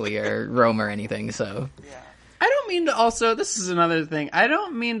 like, Sicily or Rome or anything, so. Yeah. I don't mean to also, this is another thing, I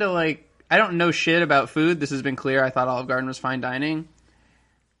don't mean to, like, I don't know shit about food. This has been clear. I thought Olive Garden was fine dining.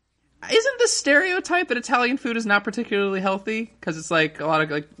 Isn't the stereotype that Italian food is not particularly healthy? Because it's, like, a lot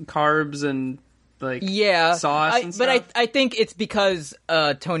of, like, carbs and, like, sauce and stuff? But I think it's because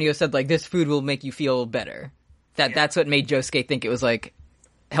Tonio said, like, this food will make you feel better. That's what made Josuke think it was, like,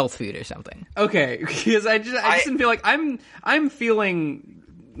 health food or something. Okay, because I just didn't feel like I'm feeling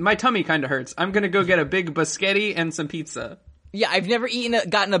my tummy kind of hurts. I'm gonna go get a big biscotti and some pizza. Yeah, I've never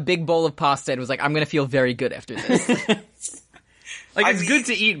gotten a big bowl of pasta and was like, I'm gonna feel very good after this. Like, it's good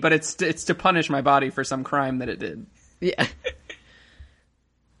to eat, but it's to punish my body for some crime that it did. Yeah.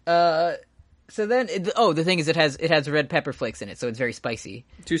 So then, the thing is, it has red pepper flakes in it, so it's very spicy.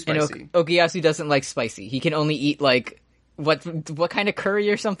 Too spicy. And Okuyasu doesn't like spicy. He can only eat, like, what kind of curry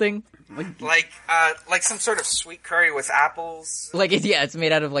or something? Like some sort of sweet curry with apples. Like, it's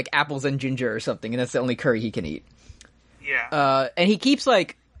made out of, like, apples and ginger or something, and that's the only curry he can eat. Yeah. And he keeps,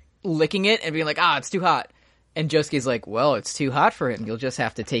 like, licking it and being like, it's too hot. And Josuke's like, well, it's too hot for him. You'll just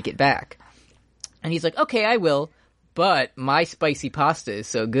have to take it back. And he's like, okay, I will. But my spicy pasta is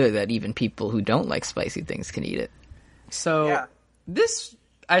so good that even people who don't like spicy things can eat it. So,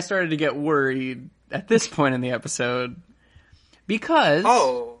 I started to get worried at this point in the episode. Because...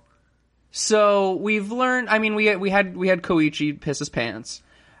 Oh. So, we've learned... I mean, we had Koichi piss his pants.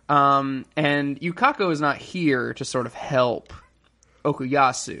 And Yukako is not here to sort of help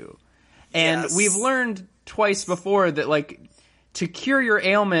Okuyasu. And we've learned twice before that, like, to cure your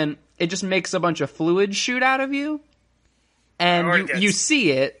ailment, it just makes a bunch of fluids shoot out of you. And you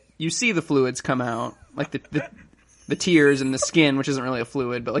see it. You see the fluids come out. Like, the tears and the skin, which isn't really a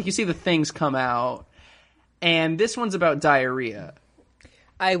fluid. But, like, you see the things come out. And this one's about diarrhea.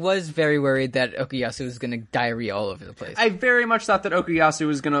 I was very worried that Okuyasu was going to diarrhea all over the place. I very much thought that Okuyasu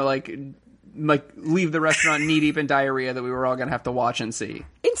was going to, like leave the restaurant knee deep in diarrhea that we were all going to have to watch and see.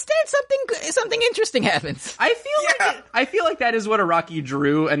 Instead, something interesting happens. I feel like that is what Araki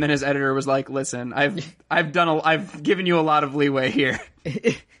drew, and then his editor was like, "Listen, I've given you a lot of leeway here,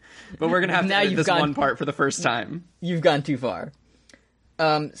 but we're going to have to edit this one part for the first time. You've gone too far."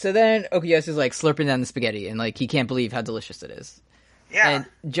 So then Okuyasu's like slurping down the spaghetti, and like he can't believe how delicious it is. Yeah.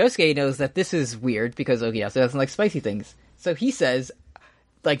 And Josuke knows that this is weird because Okuyasu doesn't like spicy things. So he says,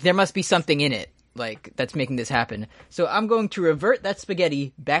 like, there must be something in it, like, that's making this happen. So I'm going to revert that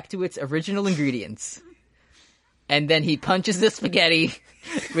spaghetti back to its original ingredients. And then he punches the spaghetti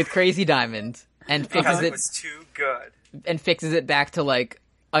with Crazy Diamond and fixes it was too good. And fixes it back to, like,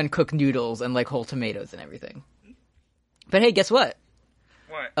 uncooked noodles and, like, whole tomatoes and everything. But hey, guess what?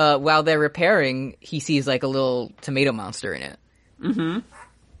 What? While they're repairing, he sees, like, a little tomato monster in it. Mm-hmm.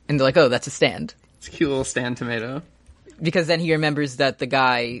 And they're like, oh, that's a stand. It's a cute little stand tomato. Because then he remembers that the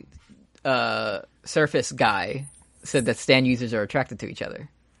guy, Surface guy, said that stand users are attracted to each other.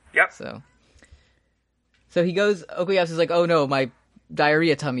 Yep. So he goes, Okuyasu's like, oh no, my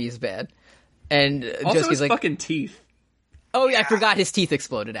diarrhea tummy is bad. And also Josuke's his like, fucking teeth. Oh yeah, I forgot his teeth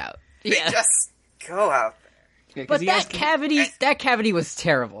exploded out. They just go out there. Yeah, but that cavity was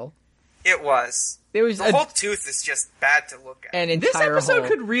terrible. It was. There was the whole tooth is just bad to look at. This episode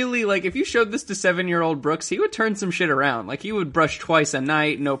could really, like, if you showed this to 7-year-old Brooks, he would turn some shit around. Like, he would brush twice a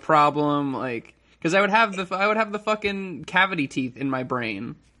night, no problem. Like, because I would have the fucking cavity teeth in my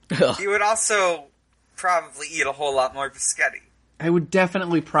brain. He would also probably eat a whole lot more biscotti. I would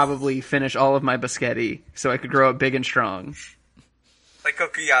definitely probably finish all of my biscotti so I could grow up big and strong. Like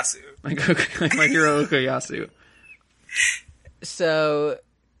Okuyasu. Like my hero Okuyasu. So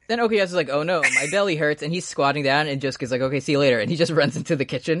then Okuyasu's like, oh no, my belly hurts, and he's squatting down, and Josuke's like, okay, see you later, and he just runs into the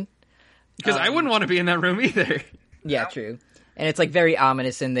kitchen. Because I wouldn't want to be in that room either. Yeah, true. And it's like very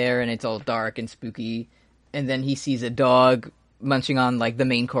ominous in there, and it's all dark and spooky, and then he sees a dog munching on like the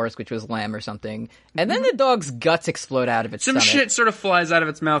main course, which was lamb or something, and then the dog's guts explode out of its stomach. Some shit sort of flies out of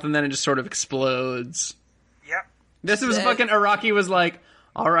its mouth, and then it just sort of explodes. Yep. This was fucking Araki was like,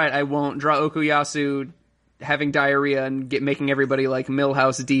 alright, I won't draw Okuyasu having diarrhea and making everybody like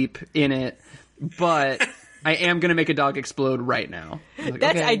Millhouse deep in it, but I am gonna make a dog explode right now. Like,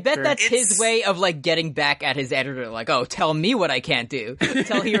 I bet that's his way of like getting back at his editor, like, oh, tell me what I can't do.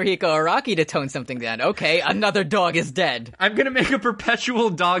 Tell Hirohiko Araki to tone something down. Okay, another dog is dead. I'm gonna make a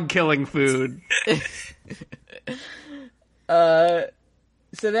perpetual dog killing food.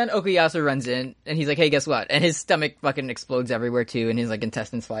 So then Okuyasu runs in, and he's like, hey, guess what? And his stomach fucking explodes everywhere, too, and his, like,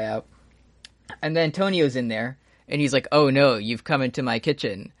 intestines fly out. And then Tonio's in there, and he's like, oh, no, you've come into my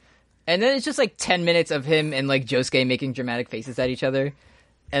kitchen. And then it's just, like, 10 minutes of him and, like, Josuke making dramatic faces at each other.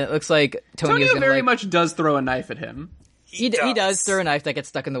 And it looks like Tonio very much does throw a knife at him. He does throw a knife that gets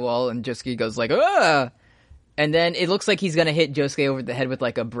stuck in the wall, and Josuke goes, like, ah! And then it looks like he's gonna hit Josuke over the head with,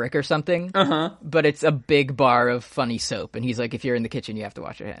 like, a brick or something. Uh-huh. But it's a big bar of funny soap, and he's like, if you're in the kitchen, you have to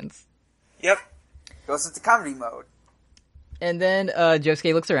wash your hands. Yep. Goes into comedy mode. And then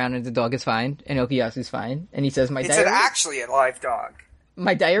Josuke looks around, and the dog is fine, and Okuyasu's fine, and he says, It's actually a live dog.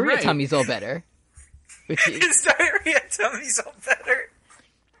 My diarrhea tummy's all better. His diarrhea tummy's all better.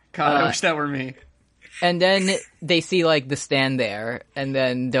 God, I wish that were me. And then they see, like, the stand there, and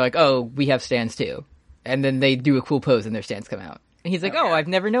then they're like, oh, we have stands too. And then they do a cool pose and their stands come out. And he's like, oh, I've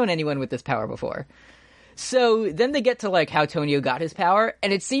never known anyone with this power before. So then they get to, like, how Tonio got his power,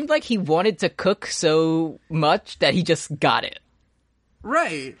 and it seemed like he wanted to cook so much that he just got it.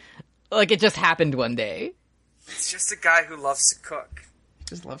 Right. Like, it just happened one day. It's just a guy who loves to cook.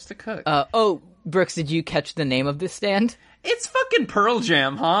 Just loves to cook. Brooks, did you catch the name of this stand? It's fucking Pearl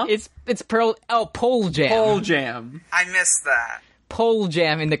Jam, huh? It's Pole Jam. Pole Jam. I missed that. Pole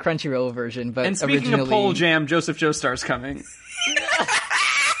Jam in the Crunchyroll version, but and speaking originally... of Pole Jam, Joseph Joestar's coming.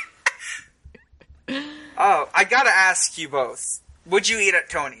 Oh, I gotta ask you both. Would you eat at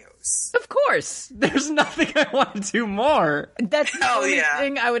Tonio's? Of course! There's nothing I want to do more. That's the only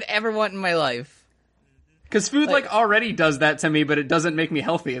thing I would ever want in my life. Because food, like, already does that to me, but it doesn't make me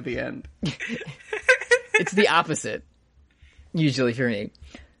healthy at the end. It's the opposite. Usually for me.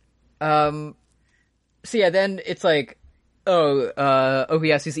 So yeah, then it's like,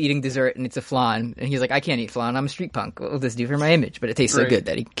 Oyasu's eating dessert and it's a flan. And he's like, I can't eat flan, I'm a street punk. What will this do for my image? But it tastes so good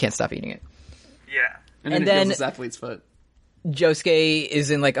that he can't stop eating it. Yeah. And then his athlete's foot. Josuke is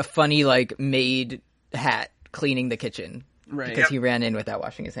in, like, a funny, like, maid hat cleaning the kitchen. Right. Because he ran in without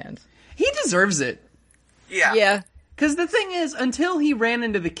washing his hands. He deserves it. Yeah. Yeah. Because the thing is, until he ran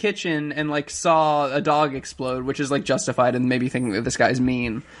into the kitchen and, like, saw a dog explode, which is, like, justified and maybe thinking that this guy's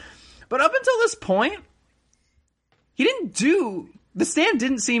mean. But up until this point, he didn't do... The stand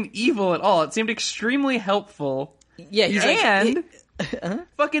didn't seem evil at all. It seemed extremely helpful. Yeah, he's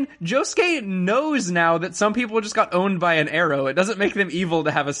fucking Josuke knows now that some people just got owned by an arrow. It doesn't make them evil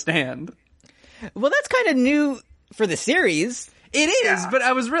to have a stand. Well, that's kind of new for the series. It is, but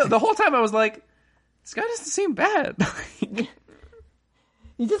I was the whole time I was like, this guy doesn't seem bad. He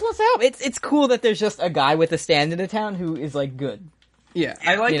just wants to help. It's cool that there's just a guy with a stand in the town who is, like, good. Yeah,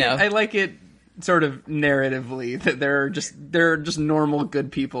 I like it. I like it sort of narratively that there are just normal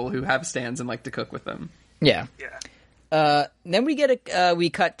good people who have stands and like to cook with them. Yeah. Yeah. Then we get we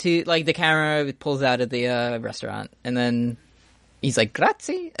cut to, like, the camera pulls out of the restaurant, and then he's like,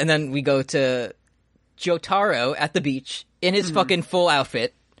 grazie, and then we go to Jotaro at the beach in his fucking full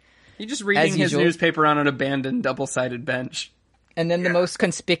outfit. He's just reading his newspaper on an abandoned double-sided bench. And then the most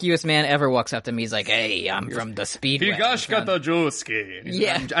conspicuous man ever walks up to me. He's like, hey, I'm from the Speedwagon. Higashikata Josuke.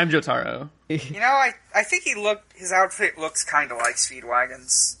 Yeah. I'm Jotaro. You know, I think his outfit looks kind of like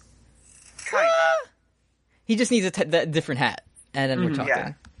Speedwagon's. Kind of. He just needs a different hat. And then we're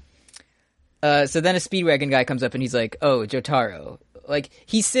talking. Yeah. So then a Speedwagon guy comes up and he's like, oh, Jotaro. Like,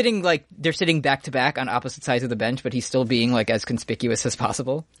 he's sitting, like, they're sitting back to back on opposite sides of the bench, but he's still being, like, as conspicuous as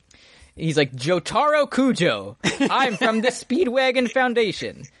possible. He's like, Jotaro Kujo, I'm from the Speedwagon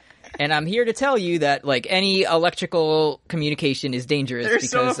Foundation, and I'm here to tell you that, like, any electrical communication is dangerous. They're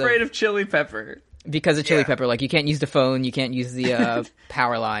so afraid of Chili Pepper. Because of Chili Pepper. Like, you can't use the phone, you can't use the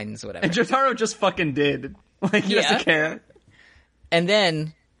power lines, whatever. And Jotaro just fucking did. Like, he doesn't care. And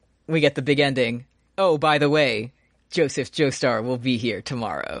then we get the big ending. Oh, by the way, Joseph Joestar will be here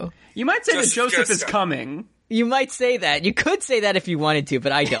tomorrow. You might say that Joseph is coming. You might say that. You could say that if you wanted to,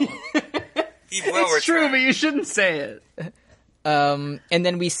 but I don't. He will it's true, but you shouldn't say it. And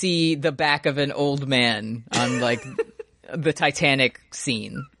then we see the back of an old man on, like, the Titanic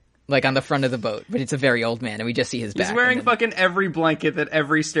scene. Like, on the front of the boat. But it's a very old man, and we just see his back. He's wearing fucking every blanket that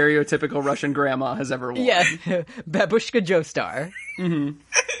every stereotypical Russian grandma has ever worn. Yeah. Babushka Joestar. Mm-hmm.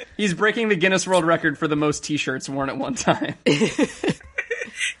 He's breaking the Guinness World Record for the most t-shirts worn at one time.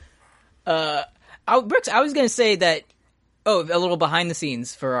 Brooks, I was going to say that, a little behind the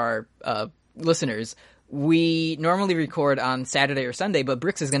scenes for our listeners. We normally record on Saturday or Sunday, but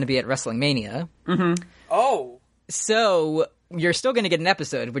Brooks is going to be at Wrestling Mania. Mm-hmm. Oh. So you're still going to get an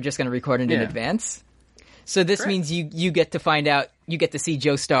episode. We're just going to record it in advance. So this means you get to find out, you get to see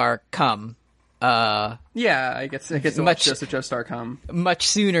Joestar come. I get to watch Joseph Joestar come. Much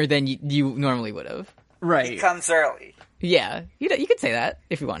sooner than you normally would have. Right. He comes early. Yeah. You could say that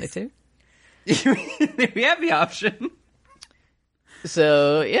if you wanted to. We have the option.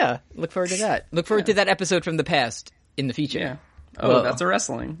 So, yeah, look forward to that. Look forward to that episode from the past in the future. Yeah. Oh, that's a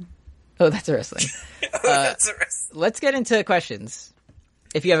wrestling. Oh, that's a wrestling. Let's get into questions.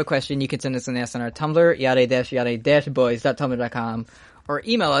 If you have a question, you can send us an ask on our Tumblr, yada-boys.tumblr.com, or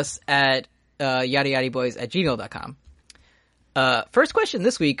email us at yadayadaboys@gmail.com. First question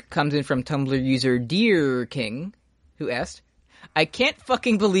this week comes in from Tumblr user Deer King, who asked, I can't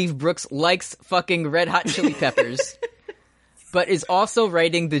fucking believe Brooks likes fucking Red Hot Chili Peppers, but is also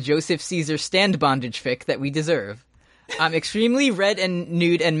writing the Joseph Caesar stand bondage fic that we deserve. I'm extremely red and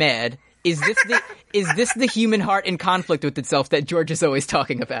nude and mad. Is this the human heart in conflict with itself that George is always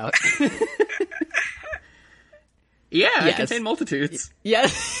talking about? I contain multitudes.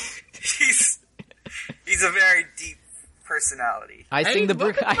 Yes. He's a very deep personality. I sing the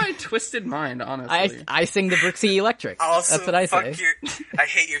my twisted mind, honestly. I sing the Brooksy Electric. Also, that's what I say. I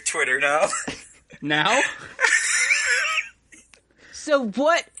hate your Twitter now. Now? So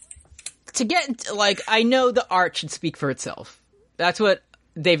what, to get, like, I know the art should speak for itself. That's what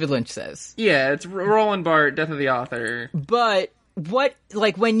David Lynch says. Yeah, it's Roland Barthes, Death of the Author. But what,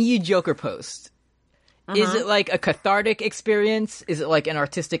 like, when you Joker post, is it like a cathartic experience? Is it like an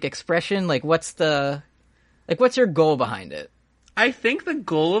artistic expression? Like, what's your goal behind it? I think the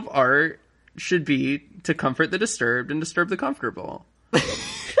goal of art should be to comfort the disturbed and disturb the comfortable. Fuck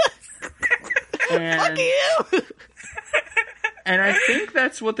you! And I think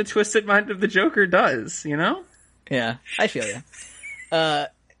that's what the twisted mind of the Joker does, you know? Yeah, I feel you.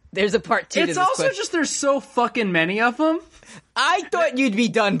 There's a part 2 to this It's also question. just there's so fucking many of them. I thought you'd be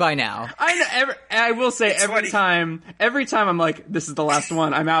done by now. I will say every time I'm like, this is the last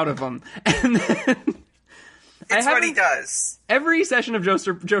one, I'm out of them. And then It's what he does. Every session of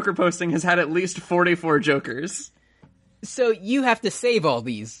Joker posting has had at least 44 Jokers. So you have to save all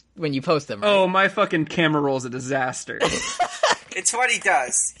these when you post them, right? Oh, my fucking camera roll's a disaster. It's what he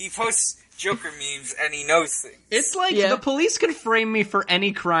does. He posts Joker memes and he knows things. It's like the police can frame me for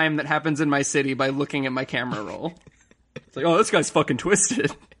any crime that happens in my city by looking at my camera roll. It's like, oh, this guy's fucking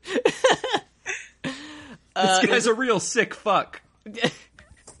twisted. This guy's a real sick fuck.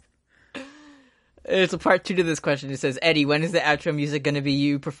 There's a part 2 to this question. It says, Eddie, when is the outro music going to be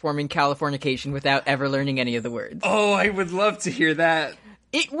you performing Californication without ever learning any of the words? Oh, I would love to hear that.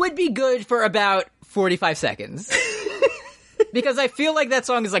 It would be good for about 45 seconds. Because I feel like that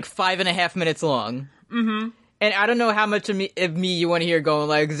song is like 5.5 minutes long. Mm-hmm. And I don't know how much of me you want to hear going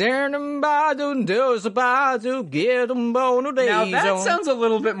like, now that sounds a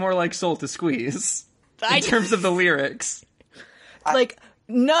little bit more like Soul to Squeeze. In terms of the lyrics. Like,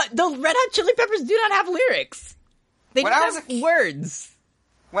 no, the Red Hot Chili Peppers do not have lyrics. They just have words.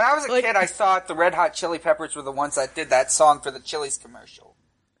 When I was a kid, I thought the Red Hot Chili Peppers were the ones that did that song for the Chili's commercial.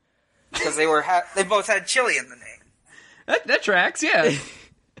 Because they both had chili in the name. That tracks, yeah.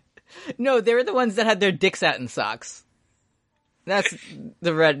 No, they were the ones that had their dicks out in socks. That's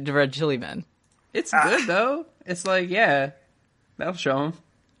the Red Chili Men. It's good, though. It's like, yeah, that'll show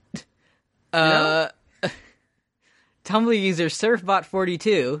them. Tumblr user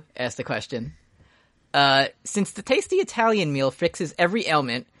Surfbot42 asked the question. Since the tasty Italian meal fixes every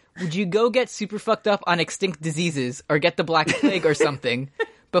ailment, would you go get super fucked up on extinct diseases or get the Black Plague or something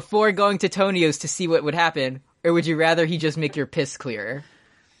before going to Tonio's to see what would happen? Or would you rather he just make your piss clearer?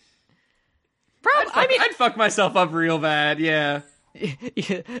 I'd fuck myself up real bad, yeah.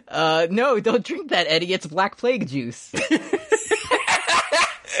 No, don't drink that, Eddie. It's Black Plague juice.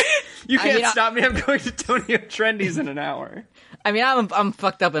 You can't stop me. I'm going to Tonio Trendy's in an hour. I mean, I'm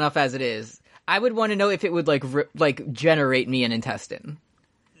fucked up enough as it is. I would want to know if it would like generate me an intestine.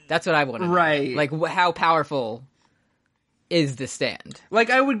 That's what I want to know. Right. Like, how powerful is the stand? Like,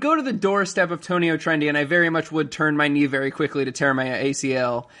 I would go to the doorstep of Tonio Trendy, and I very much would turn my knee very quickly to tear my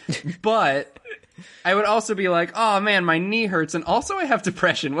ACL. But I would also be like, oh man, my knee hurts, and also I have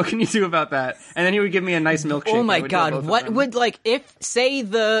depression. What can you do about that? And then he would give me a nice milkshake. Oh my god, what would, like, if, say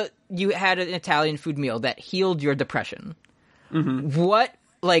you had an Italian food meal that healed your depression, what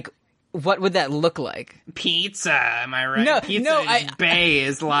would that look like? Pizza, am I right? No, Pizza Bay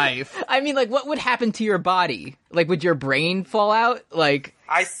is life. I mean, like, what would happen to your body? Like, would your brain fall out? Like,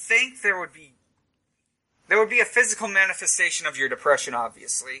 I think there would be a physical manifestation of your depression,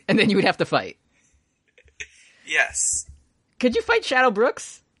 obviously. And then you would have to fight. Yes. Could you fight Shadow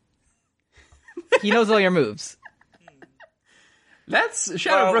Brooks? He knows all your moves.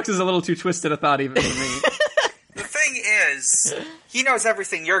 Shadow Brooks is a little too twisted a thought even for me. The thing is, he knows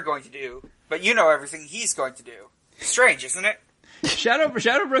everything you're going to do, but you know everything he's going to do. Strange, isn't it? Shadow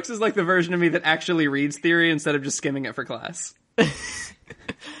Brooks is like the version of me that actually reads theory instead of just skimming it for class.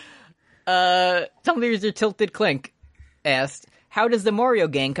 Tumblr user Tilted Clink asked, how does the Mario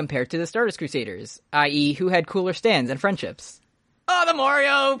gang compare to the Stardust Crusaders? I.e., who had cooler stands and friendships? Oh, the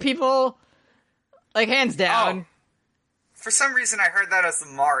Mario people! Like, hands down. Oh. For some reason, I heard that as the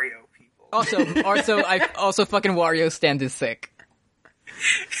Mario people. Also, fucking Wario stand is sick.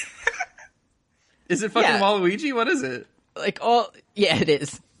 Is it fucking Waluigi? What is it? Yeah, it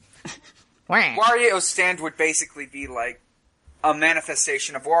is. Wario stand would basically be like a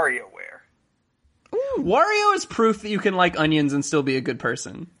manifestation of WarioWare. Ooh. Wario is proof that you can like onions and still be a good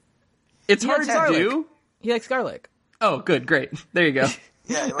person. It's hard to do. He likes garlic. Oh, good, great. There you go.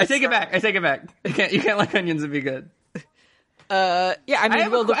 Yeah, I take it back. You can't like onions and be good. Yeah, I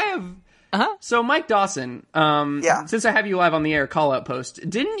mean, So Mike Dawson, since I have you live on the air, call out post.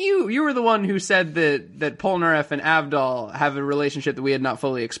 Didn't you were the one who said that Polnareff and Avdol have a relationship that we had not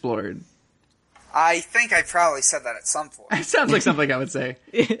fully explored. I think I probably said that at some point. It sounds like something I would say.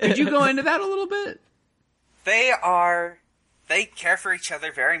 Could you go into that a little bit? They care for each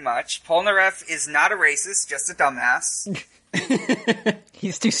other very much. Polnareff is not a racist, just a dumbass.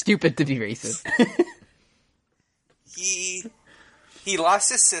 He's too stupid to be racist. He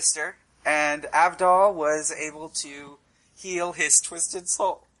lost his sister, and Avdol was able to heal his twisted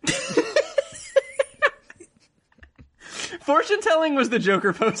soul. Fortune telling was the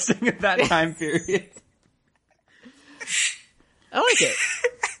Joker posting of that time period. I like it.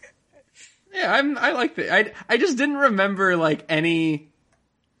 Yeah, I like it. I just didn't remember like any.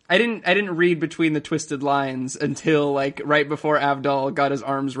 I didn't read between the twisted lines until like right before Avdol got his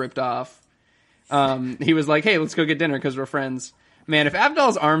arms ripped off. He was like, "Hey, let's go get dinner because we're friends." Man, if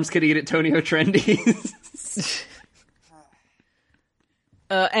Avdol's arms could eat Antonio Trendy.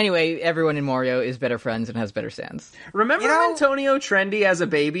 Anyway, everyone in Morio is better friends and has better stands. Remember Antonio Trendy as a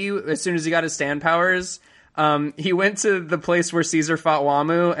baby? As soon as he got his stand powers, he went to the place where Caesar fought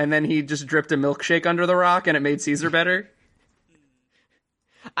Wamu, and then he just dripped a milkshake under the rock, and it made Caesar better.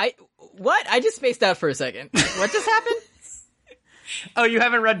 What? I just spaced out for a second. What just happened? Oh, you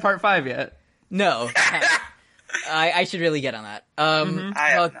haven't read part 5 yet? No. I should really get on that. I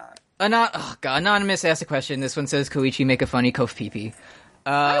have not. Anonymous asked a question. This one says, Koichi, make a funny Kof pee-pee.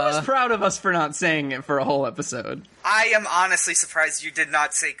 I was proud of us for not saying it for a whole episode. I am honestly surprised you did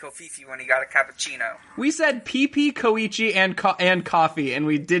not say Kofifi when he got a cappuccino. We said pee-pee, Koichi, and coffee, and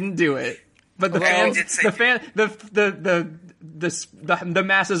we didn't do it. But the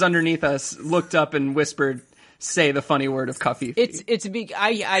masses underneath us looked up and whispered, "Say the funny word of coffee."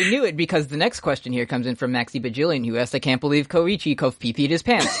 I knew it because the next question here comes in from Maxi Bajillion, who asked, "I can't believe Koichi Kof pee-peed his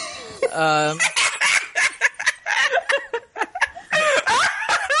pants."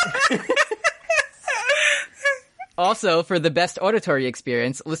 Also, for the best auditory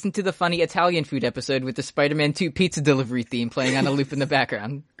experience, listen to the funny Italian food episode with the Spider-Man 2 pizza delivery theme playing on a loop in the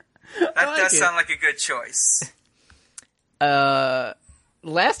background. That does sound like a good choice.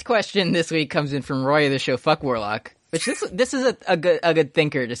 Last question this week comes in from Roy of the show Fuck Warlock, which this is a good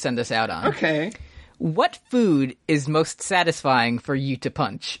thinker to send us out on. Okay. What food is most satisfying for you to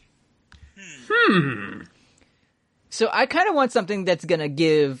punch? So I kind of want something that's gonna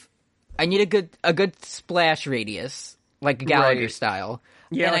give. I need a good splash radius, like Gallagher style.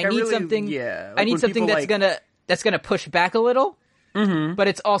 Yeah, and like I need something. Yeah, like I need something that's gonna push back a little. Mm-hmm. But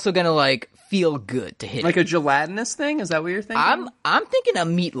it's also gonna like feel good to hit. Like a gelatinous thing? Is that what you're thinking? I'm thinking a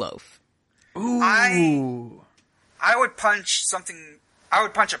meatloaf. Ooh. I would punch something. I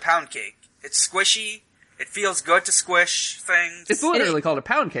would punch a pound cake. It's squishy. It feels good to squish things. It's literally called a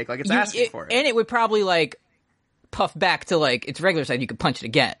pound cake. Like it's asking for it. And it would probably like puff back to like its regular size. You could punch it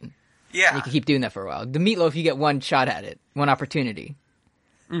again. Yeah. And you can keep doing that for a while. The meatloaf, you get one shot at it, one opportunity.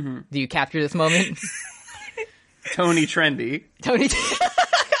 Mm-hmm. Do you capture this moment? Tony Trendy.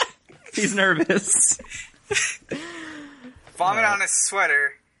 He's nervous. Vomit on his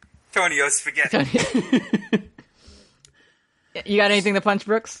sweater. Tonio spaghetti. You got anything to punch,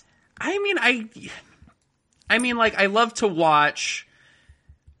 Brooks? I mean, like, I love to watch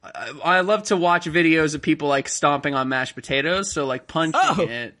videos of people, like, stomping on mashed potatoes, so, like, punching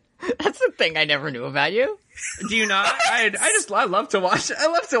it. That's the thing I never knew about you. Do you not? I love to watch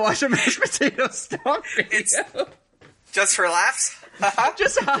a mashed potato stomp video. Just for laughs?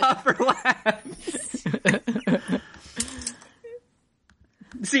 Just for laughs.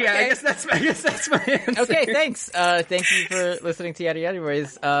 So yeah, okay. I guess that's my answer. Okay, thanks. Thank you for listening to Yada Yada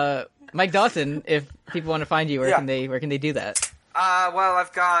Boys. Mike Dawson, if people want to find you, where can they do that? Well,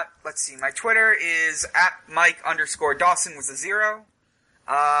 I've got, let's see, my Twitter is @Mike_Dawson with a 0.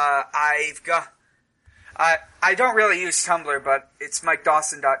 I've got, I don't really use Tumblr, but it's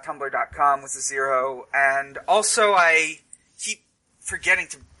MikeDawson.tumblr.com with a 0. And also I keep forgetting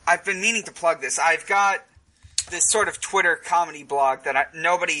I've been meaning to plug this. I've got this sort of Twitter comedy blog that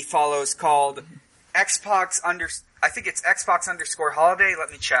nobody follows called Xbox I think it's Xbox_holiday.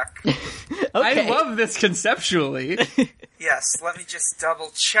 Let me check. Okay. I love this conceptually. Yes, let me just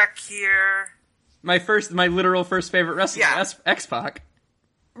double check here. My literal first favorite wrestler, X-Pac.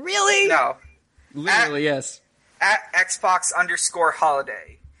 Really? No. Literally, yes.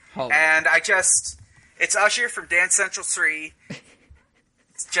 @Xbox_holiday. And it's Usher from Dance Central 3.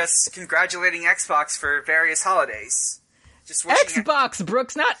 It's just congratulating Xbox for various holidays. Just Xbox,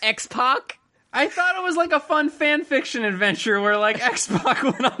 Brooks, not X-Pac. I thought it was like a fun fan fiction adventure where like X-Pac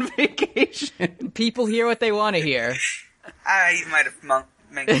went on vacation. People hear what they want to hear. I might have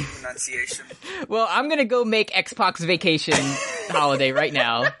pronunciation. Well, I'm gonna go make Xbox Vacation holiday right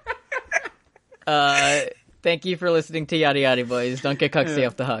now. Thank you for listening to Yada Yada Boys. Don't get cuck, stay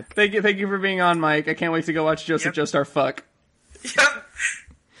off the hook. Thank you for being on, Mike. I can't wait to go watch Joseph Joestar fuck. Yep.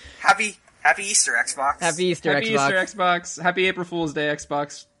 Happy Easter, Xbox. Happy Easter, Xbox. Happy April Fool's Day,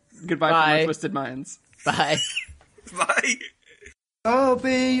 Xbox. Goodbye from my twisted minds. Bye. Bye. I'll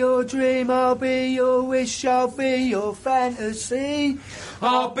be your dream, I'll be your wish, I'll be your fantasy.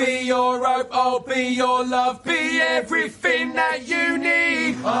 I'll be your hope, I'll be your love, be everything that you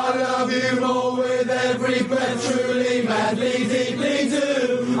need. I love you more with every breath, truly, madly, deeply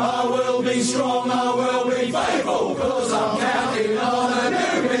do. I will be strong, I will be faithful, 'cause I'm